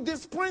told you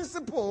this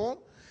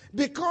principle,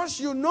 because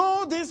you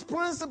know these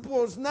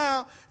principles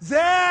now,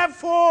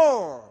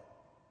 therefore,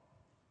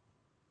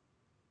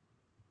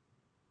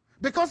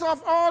 because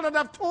of all that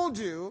I've told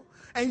you,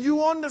 and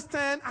you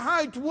understand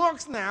how it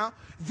works now,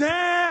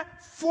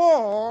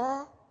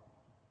 therefore,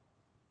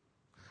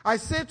 I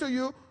say to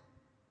you,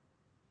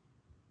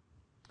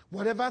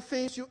 whatever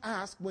things you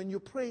ask when you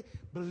pray,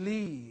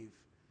 believe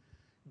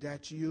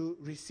that you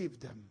receive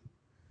them.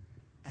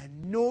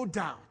 And no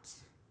doubt,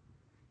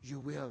 you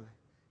will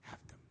have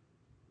them.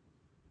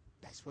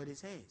 That's what it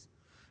says.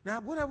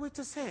 Now, what are we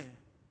to say?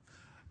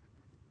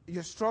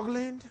 You're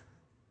struggling.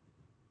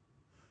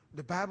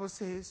 The Bible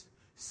says,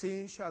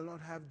 sin shall not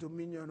have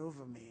dominion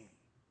over me.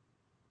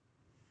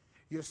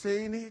 You're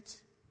saying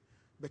it,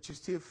 but you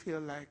still feel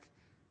like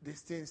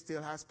this thing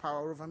still has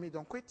power over me.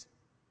 Don't quit.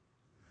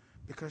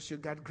 Because you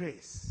got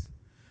grace.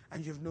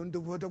 And you've known the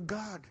word of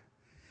God.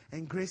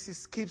 And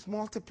grace keeps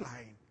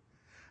multiplying.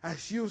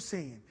 As you're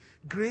saying,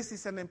 grace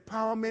is an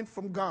empowerment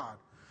from God.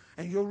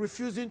 And you're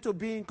refusing to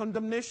be in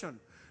condemnation.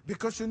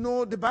 Because you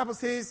know the Bible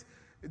says,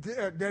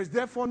 there's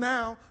therefore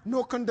now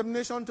no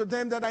condemnation to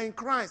them that are in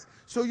Christ.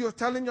 So you're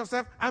telling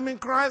yourself, I'm in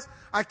Christ,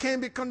 I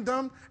can't be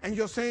condemned. And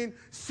you're saying,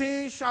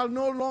 sin shall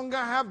no longer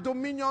have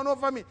dominion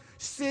over me.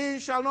 Sin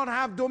shall not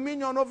have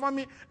dominion over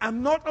me.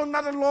 I'm not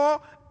under the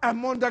law,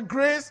 I'm under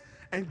grace,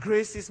 and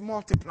grace is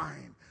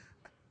multiplying.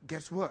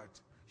 Guess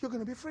what? You're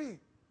going to be free.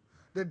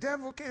 The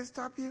devil can't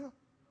stop you.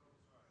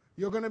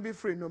 You're going to be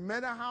free. No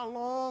matter how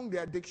long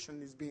the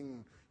addiction is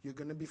being, you're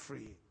going to be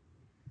free.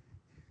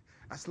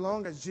 As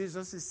long as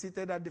Jesus is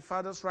seated at the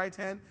Father's right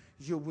hand,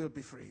 you will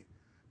be free.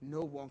 No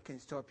one can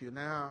stop you.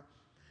 Now,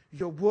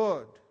 your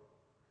word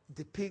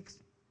depicts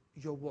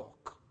your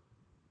walk.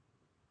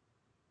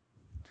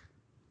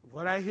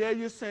 What I hear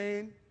you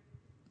saying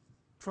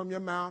from your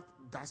mouth,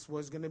 that's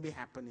what's going to be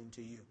happening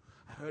to you.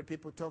 I heard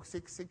people talk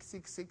sick. I'm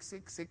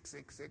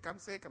sick. I'm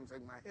saying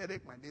my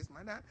headache, my this,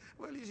 my that.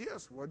 Well, it's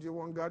yours. What do you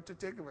want God to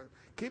take away?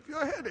 Keep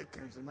your headache.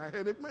 My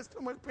headache, my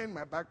stomach pain,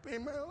 my back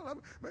pain,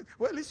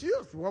 well, it's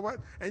yours.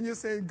 What? And you're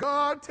saying,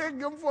 God, take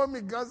them for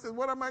me. God says,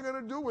 what am I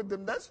going to do with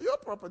them? That's your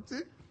property.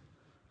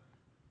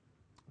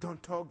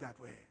 Don't talk that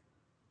way.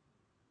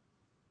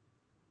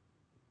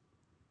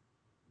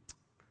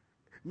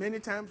 Many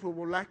times we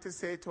would like to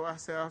say to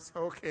ourselves,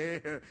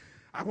 okay,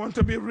 I want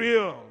to be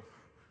real.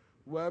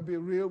 Well, be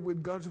real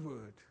with God's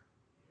word.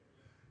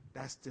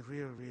 That's the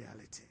real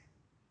reality.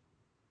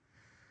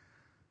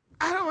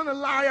 I don't want to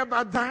lie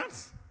about that.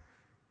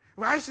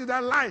 Why should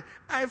I lie?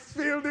 I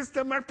feel this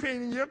stomach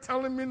pain and you're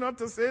telling me not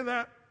to say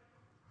that.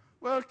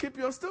 Well, keep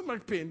your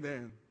stomach pain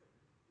then.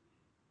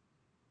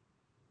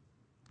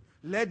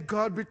 Let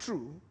God be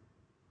true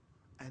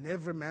and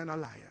every man a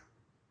liar,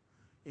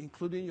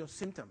 including your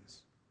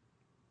symptoms.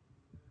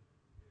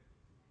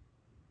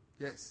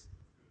 Yes.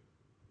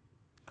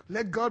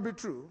 Let God be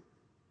true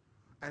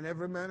and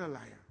every man a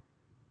liar.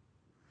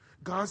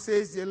 God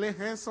says you lay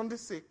hands on the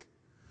sick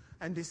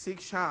and the sick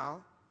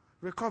shall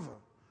recover.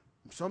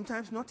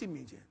 Sometimes not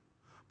immediate,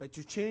 but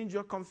you change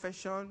your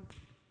confession,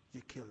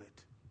 you kill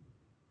it.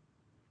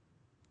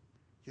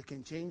 You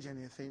can change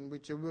anything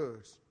with your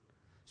words.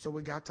 So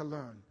we got to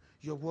learn.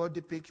 Your word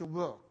depicts your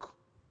work.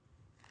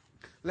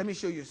 Let me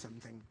show you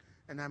something,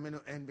 and I'm going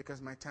to end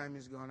because my time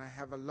is gone. I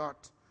have a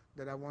lot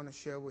that I want to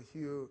share with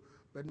you,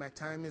 but my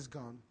time is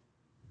gone.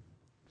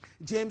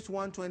 James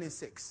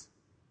 1:26.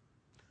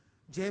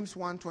 James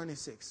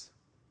 1:26.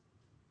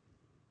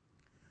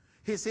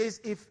 He says,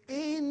 if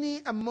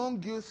any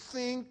among you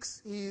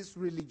thinks he is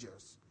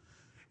religious,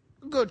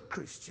 good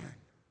Christian.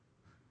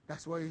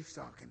 That's what he's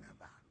talking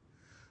about.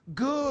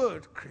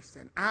 Good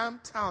Christian. I'm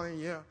telling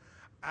you,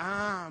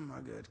 I'm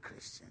a good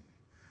Christian.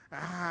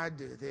 I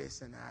do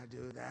this and I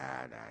do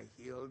that. I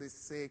heal the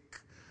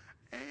sick.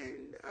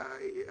 And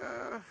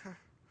I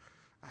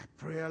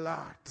pray a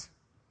lot.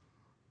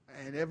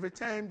 And every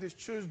time the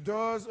church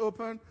doors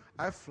open,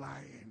 I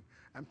fly in.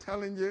 I'm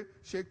telling you,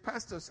 shake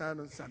pastor's hand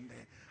on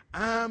Sunday.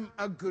 I'm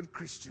a good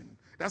Christian.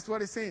 That's what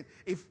he's saying.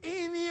 If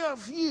any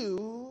of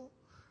you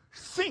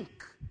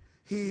think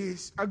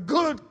he's a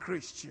good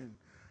Christian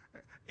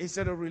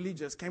instead of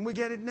religious, can we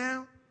get it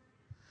now?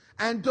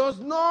 And does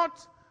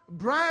not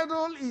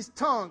bridle his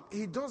tongue.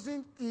 He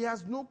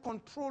has no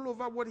control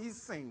over what he's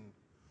saying.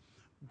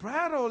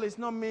 Bridle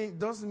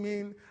doesn't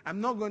mean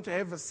I'm not going to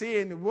ever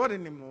say any word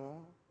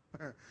anymore.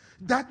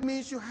 That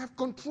means you have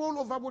control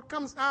over what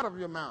comes out of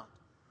your mouth.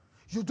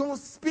 You don't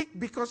speak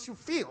because you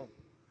feel.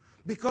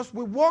 Because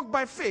we walk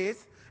by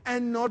faith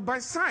and not by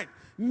sight.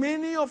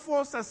 Many of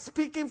us are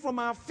speaking from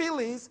our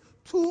feelings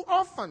too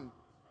often.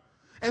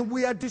 And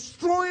we are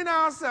destroying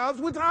ourselves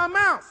with our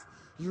mouth.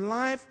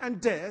 Life and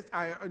death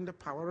are in the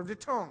power of the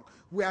tongue.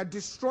 We are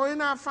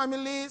destroying our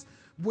families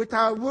with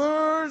our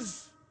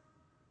words.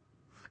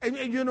 And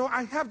you know,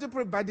 I have to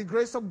pray by the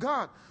grace of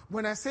God.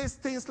 When I say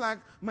things like,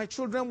 my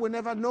children will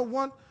never know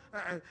one,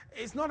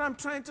 it's not I'm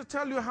trying to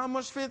tell you how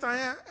much faith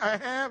I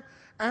have.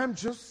 I'm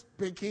just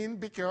speaking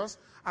because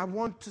I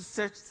want to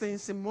set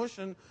things in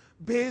motion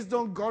based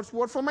on God's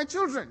word for my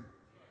children.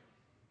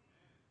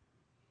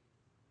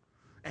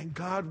 And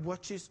God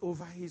watches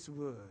over his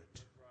word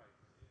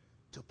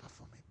to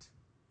perform it.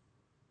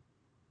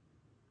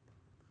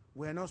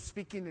 We're not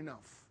speaking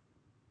enough.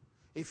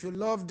 If you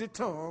love the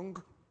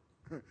tongue,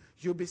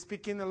 you'll be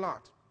speaking a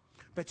lot.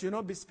 But you'll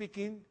not be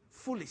speaking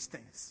foolish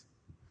things.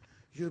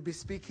 You'll be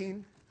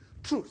speaking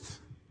truth.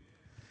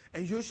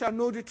 And you shall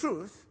know the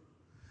truth,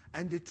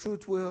 and the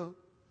truth will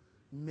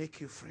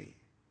make you free.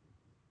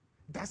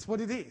 That's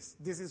what it is.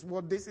 This is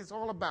what this is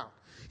all about.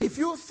 If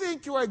you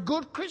think you are a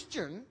good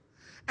Christian,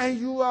 and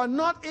you are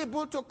not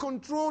able to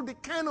control the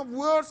kind of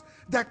words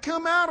that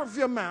come out of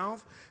your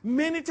mouth,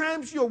 many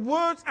times your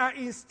words are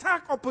in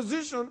stark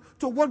opposition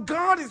to what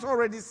God has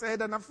already said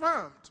and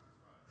affirmed.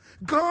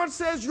 God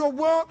says you're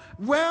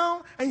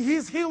well, and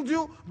he's healed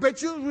you,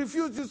 but you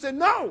refuse to say,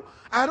 no,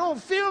 I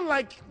don't feel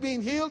like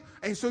being healed,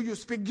 and so you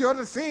speak the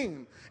other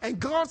thing. And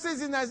God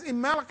says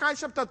in Malachi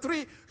chapter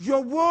 3,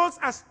 your words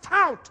are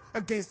stout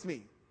against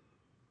me.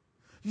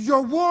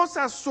 Your words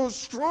are so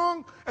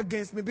strong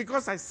against me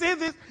because I say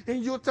this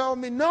and you tell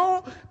me,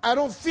 no, I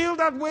don't feel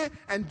that way,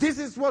 and this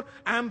is what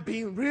I'm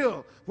being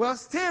real. Well,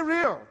 stay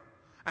real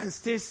and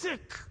stay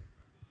sick.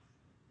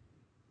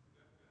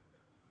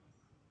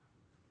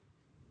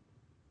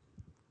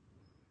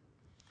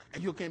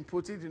 And you can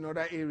put it in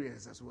other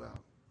areas as well.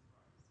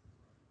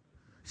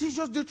 See,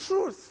 just the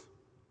truth.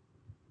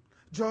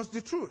 Just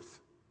the truth.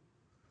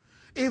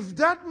 If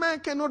that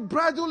man cannot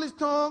bridle his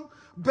tongue,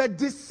 but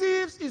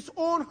deceives his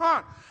own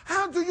heart.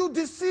 How do you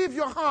deceive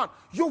your heart?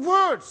 Your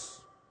words.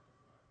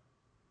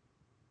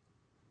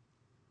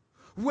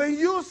 When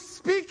you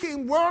speak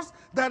in words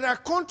that are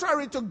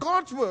contrary to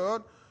God's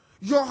word,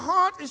 your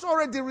heart has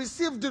already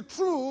received the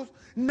truth.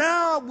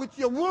 Now, with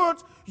your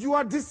words, you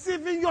are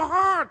deceiving your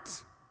heart.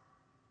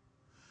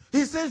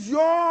 He says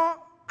your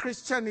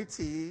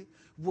Christianity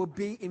will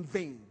be in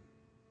vain.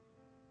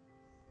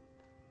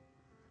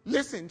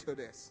 Listen to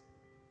this.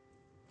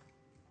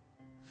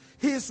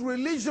 His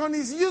religion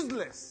is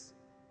useless.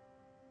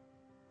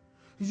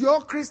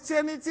 Your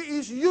Christianity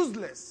is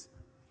useless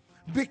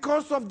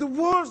because of the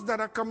words that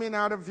are coming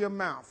out of your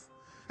mouth.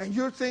 And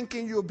you're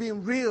thinking you're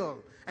being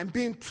real and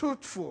being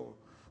truthful.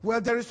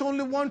 Well, there is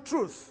only one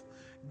truth.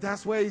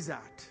 That's where it's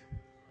at.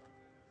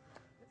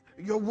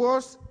 Your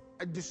words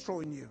are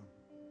destroying you.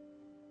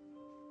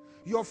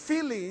 Your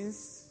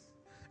feelings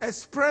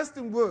expressed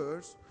in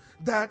words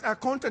that are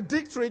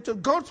contradictory to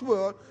God's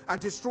word are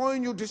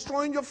destroying you,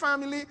 destroying your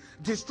family,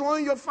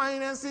 destroying your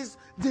finances,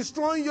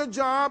 destroying your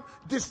job,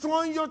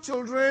 destroying your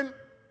children.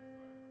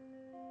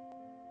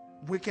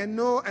 We can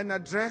know and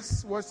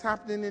address what's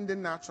happening in the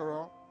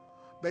natural,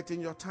 but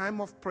in your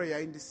time of prayer,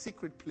 in the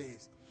secret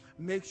place,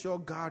 make sure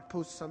God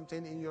puts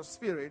something in your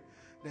spirit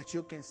that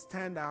you can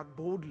stand out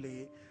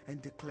boldly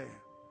and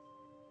declare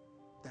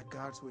that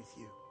God's with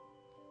you.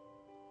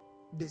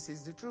 This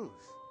is the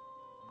truth.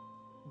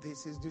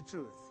 This is the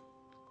truth.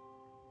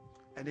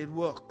 And it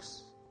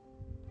works.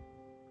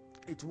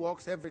 It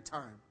works every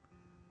time.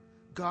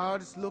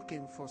 God is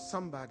looking for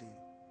somebody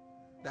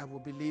that will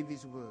believe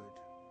his word.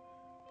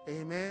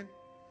 Amen?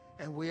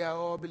 And we are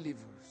all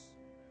believers.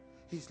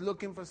 He's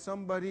looking for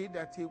somebody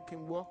that he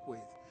can walk with.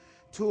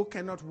 Two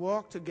cannot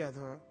walk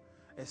together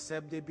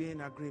except they be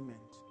in agreement.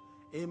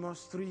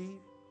 Amos 3,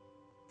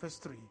 verse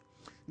 3.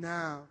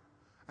 Now,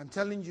 I'm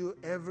telling you,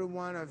 every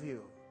one of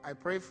you, I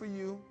pray for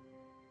you.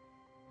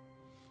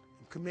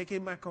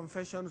 Making my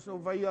confessions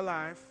over your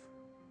life,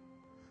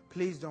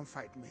 please don't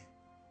fight me.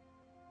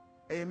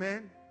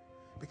 Amen?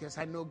 Because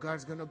I know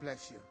God's going to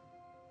bless you.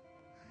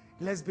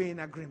 Let's be in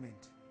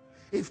agreement.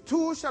 If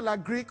two shall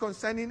agree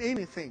concerning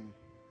anything,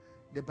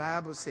 the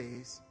Bible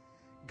says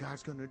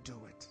God's going to do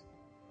it.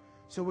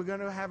 So we're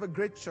going to have a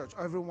great church,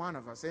 every one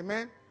of us.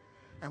 Amen?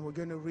 And we're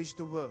going to reach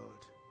the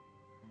world.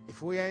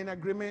 If we are in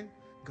agreement,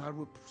 God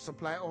will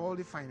supply all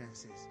the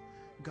finances.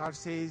 God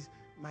says,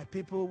 my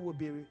people will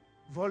be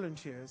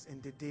volunteers in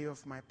the day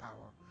of my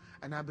power.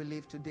 And I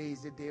believe today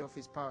is the day of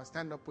his power.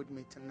 Stand up with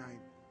me tonight.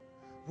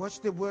 Watch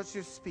the words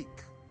you speak.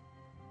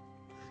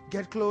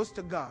 Get close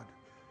to God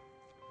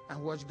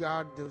and watch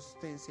God do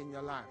things in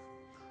your life.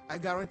 I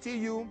guarantee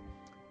you,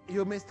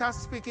 you may start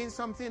speaking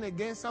something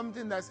against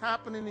something that's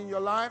happening in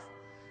your life.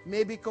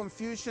 Maybe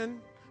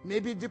confusion,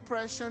 maybe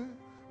depression,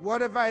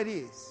 whatever it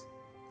is.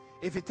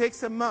 If it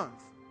takes a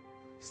month,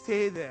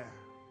 stay there.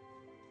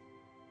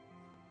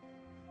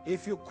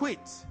 If you quit,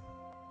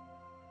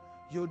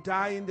 you'll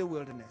die in the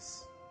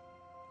wilderness.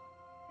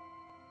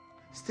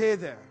 Stay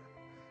there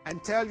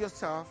and tell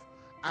yourself,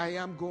 I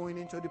am going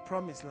into the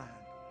promised land.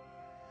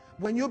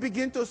 When you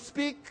begin to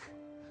speak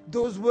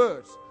those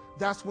words,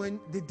 that's when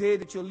the day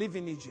that you live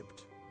in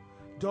Egypt.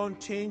 Don't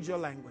change your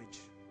language.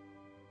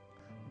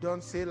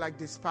 Don't say like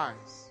the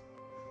spies,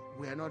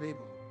 we are not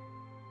able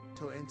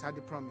to enter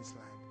the promised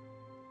land.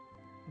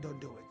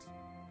 Don't do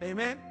it.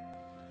 Amen?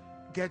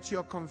 Get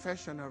your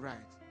confession right.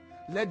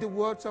 Let the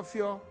words of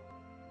your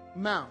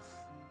mouth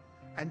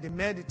and the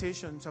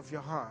meditations of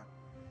your heart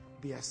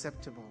be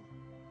acceptable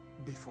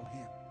before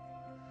Him.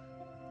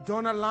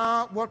 Don't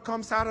allow what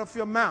comes out of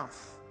your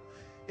mouth,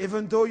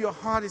 even though your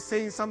heart is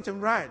saying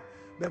something right,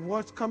 but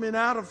what's coming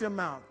out of your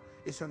mouth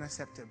is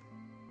unacceptable.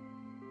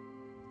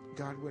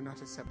 God will not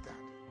accept that.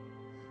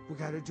 We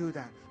got to do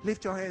that.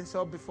 Lift your hands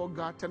up before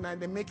God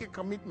tonight and make a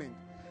commitment.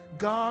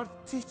 God,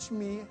 teach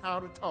me how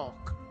to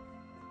talk.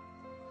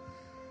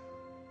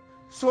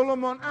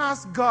 Solomon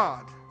asked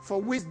God for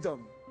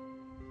wisdom.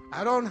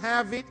 I don't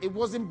have it. He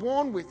wasn't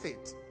born with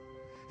it.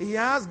 He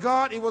asked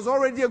God. He was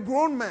already a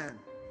grown man.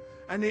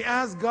 And he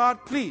asked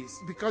God, please,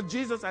 because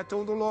Jesus, I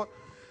told the Lord,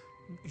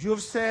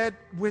 you've said,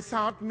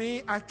 without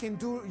me,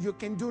 you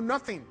can do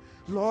nothing.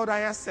 Lord, I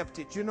accept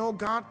it. You know,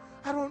 God,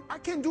 I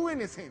can't do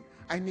anything.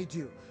 I need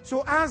you.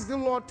 So ask the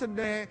Lord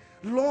today,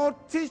 Lord,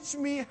 teach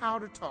me how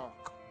to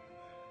talk.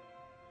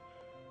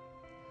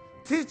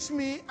 Teach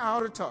me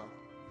how to talk.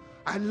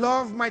 I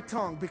love my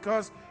tongue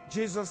because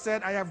Jesus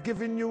said, I have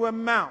given you a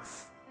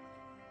mouth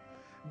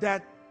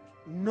that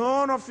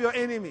none of your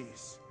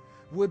enemies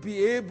will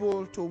be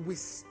able to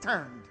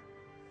withstand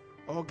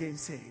or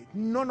gainsay it.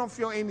 None of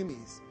your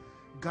enemies.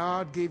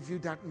 God gave you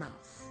that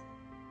mouth.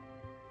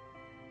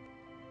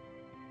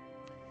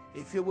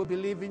 If you will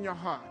believe in your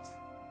heart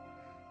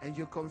and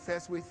you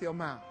confess with your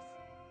mouth,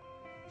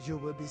 you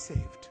will be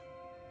saved.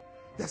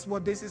 That's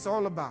what this is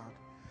all about.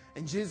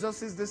 And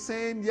Jesus is the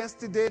same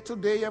yesterday,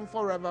 today, and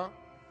forever.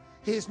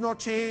 He is not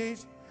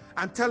changed.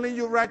 I'm telling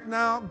you right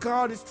now,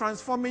 God is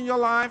transforming your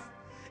life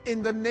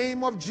in the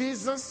name of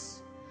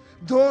Jesus.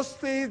 Those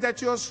things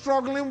that you're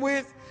struggling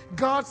with,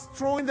 God's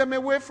throwing them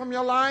away from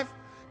your life.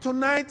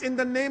 Tonight, in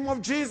the name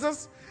of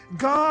Jesus,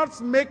 God's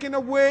making a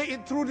way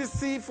through the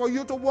sea for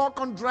you to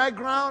walk on dry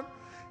ground.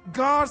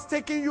 God's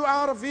taking you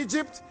out of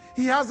Egypt.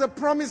 He has a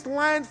promised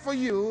land for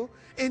you.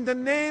 In the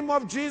name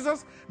of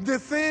Jesus, the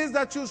things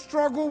that you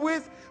struggle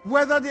with,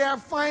 whether they are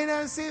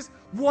finances,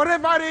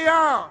 whatever they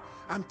are,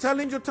 I'm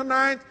telling you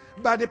tonight,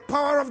 by the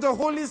power of the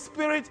Holy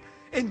Spirit,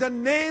 in the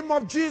name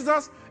of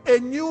Jesus, a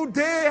new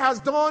day has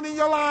dawned in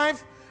your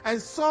life,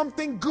 and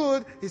something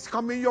good is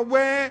coming your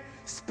way,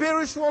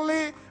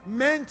 spiritually,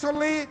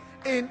 mentally,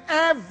 in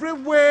every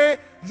way.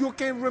 You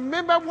can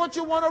remember what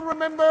you want to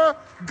remember.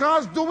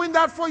 God's doing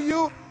that for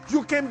you.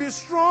 You can be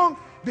strong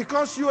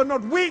because you are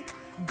not weak.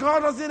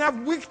 God doesn't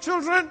have weak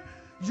children.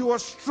 You are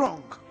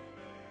strong.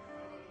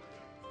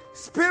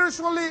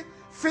 Spiritually,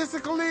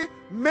 physically,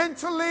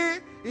 mentally,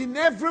 in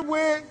every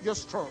way, you're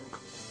strong.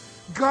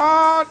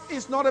 God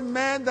is not a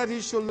man that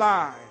he should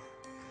lie.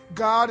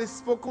 God has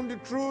spoken the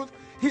truth.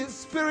 His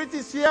Spirit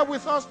is here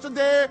with us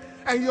today,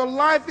 and your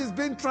life is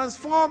being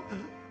transformed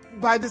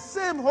by the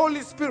same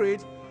Holy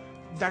Spirit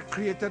that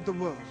created the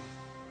world.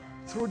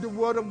 Through the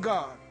Word of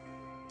God.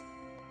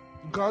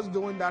 God's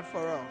doing that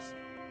for us.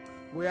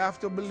 We have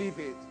to believe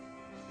it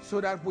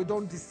so that we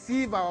don't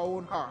deceive our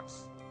own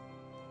hearts.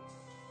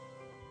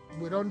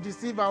 We don't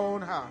deceive our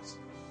own hearts.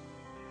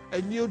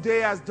 A new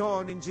day has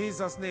dawned in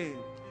Jesus' name.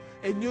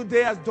 A new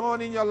day has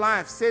dawned in your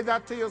life. Say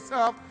that to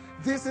yourself.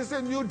 This is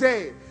a new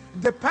day.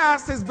 The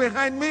past is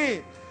behind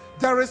me.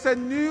 There is a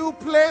new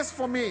place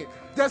for me.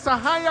 There's a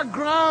higher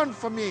ground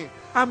for me.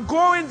 I'm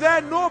going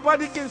there.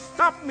 Nobody can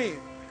stop me.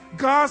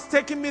 God's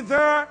taking me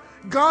there.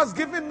 God's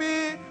giving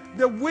me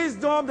the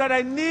wisdom that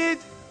I need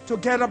to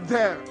get up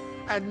there.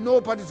 And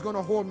nobody's going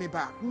to hold me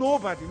back.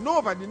 Nobody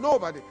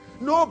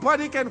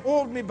can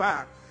hold me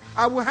back.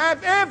 I will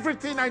have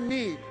everything I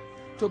need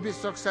to be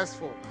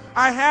successful.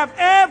 I have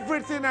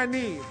everything I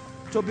need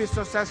to be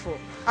successful.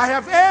 I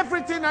have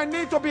everything I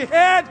need to be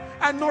head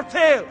and not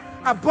tail,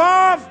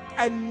 above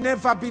and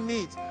never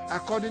beneath,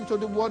 according to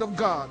the Word of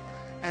God.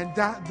 And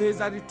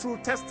these are the true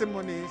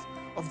testimonies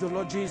of the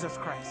Lord Jesus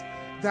Christ.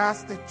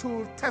 That's the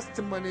true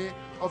testimony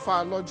of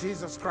our Lord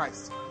Jesus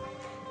Christ.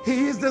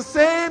 He is the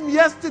same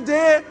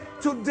yesterday,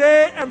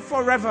 today, and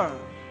forever.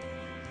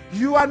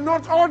 You are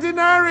not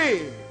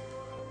ordinary.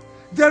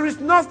 There is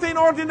nothing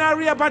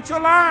ordinary about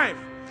your life.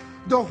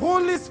 The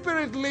Holy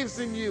Spirit lives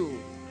in you.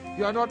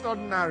 You are not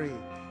ordinary.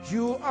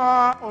 You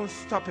are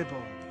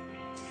unstoppable.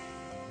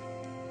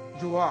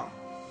 You are.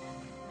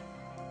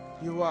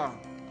 You are.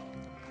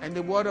 And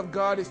the Word of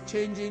God is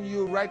changing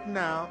you right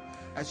now.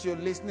 As you're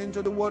listening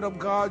to the Word of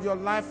God, your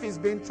life is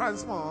being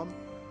transformed.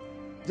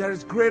 There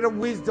is greater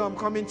wisdom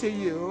coming to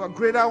you, a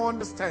greater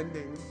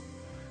understanding,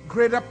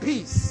 greater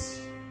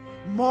peace,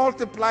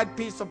 multiplied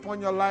peace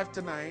upon your life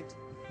tonight.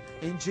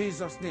 In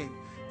Jesus' name.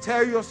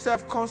 Tell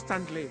yourself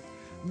constantly,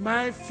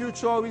 my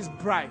future is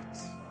bright.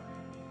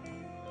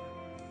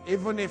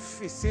 Even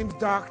if it seems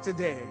dark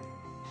today,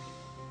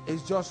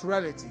 it's just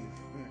relative.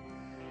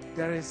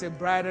 There is a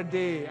brighter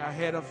day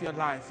ahead of your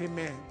life.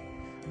 Amen.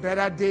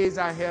 Better days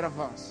are ahead of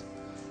us.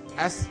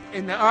 As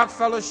in the Ark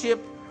Fellowship,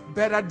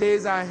 better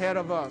days are ahead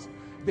of us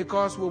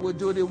because we will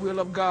do the will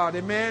of God.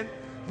 Amen.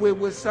 we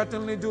will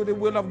certainly do the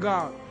will of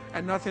God,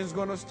 and nothing's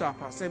going to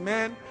stop us.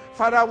 Amen.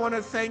 Father, I want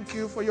to thank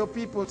you for your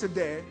people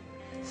today.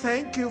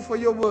 Thank you for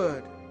your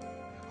word.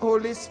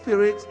 Holy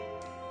Spirit,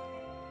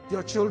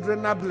 your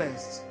children are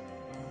blessed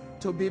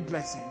to be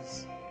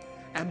blessings.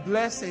 And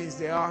blessings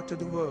they are to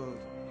the world.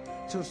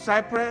 To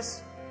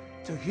Cyprus,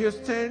 to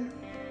Houston,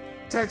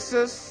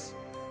 Texas,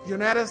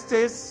 United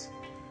States,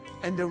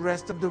 and the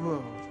rest of the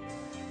world.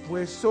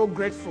 We're so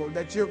grateful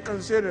that you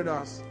considered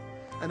us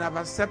and have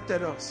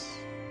accepted us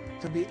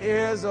to be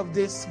heirs of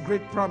this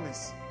great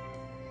promise.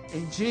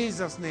 In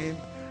Jesus' name.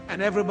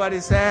 And everybody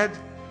said,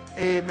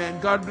 amen.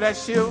 God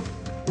bless you.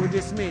 We're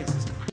dismissed.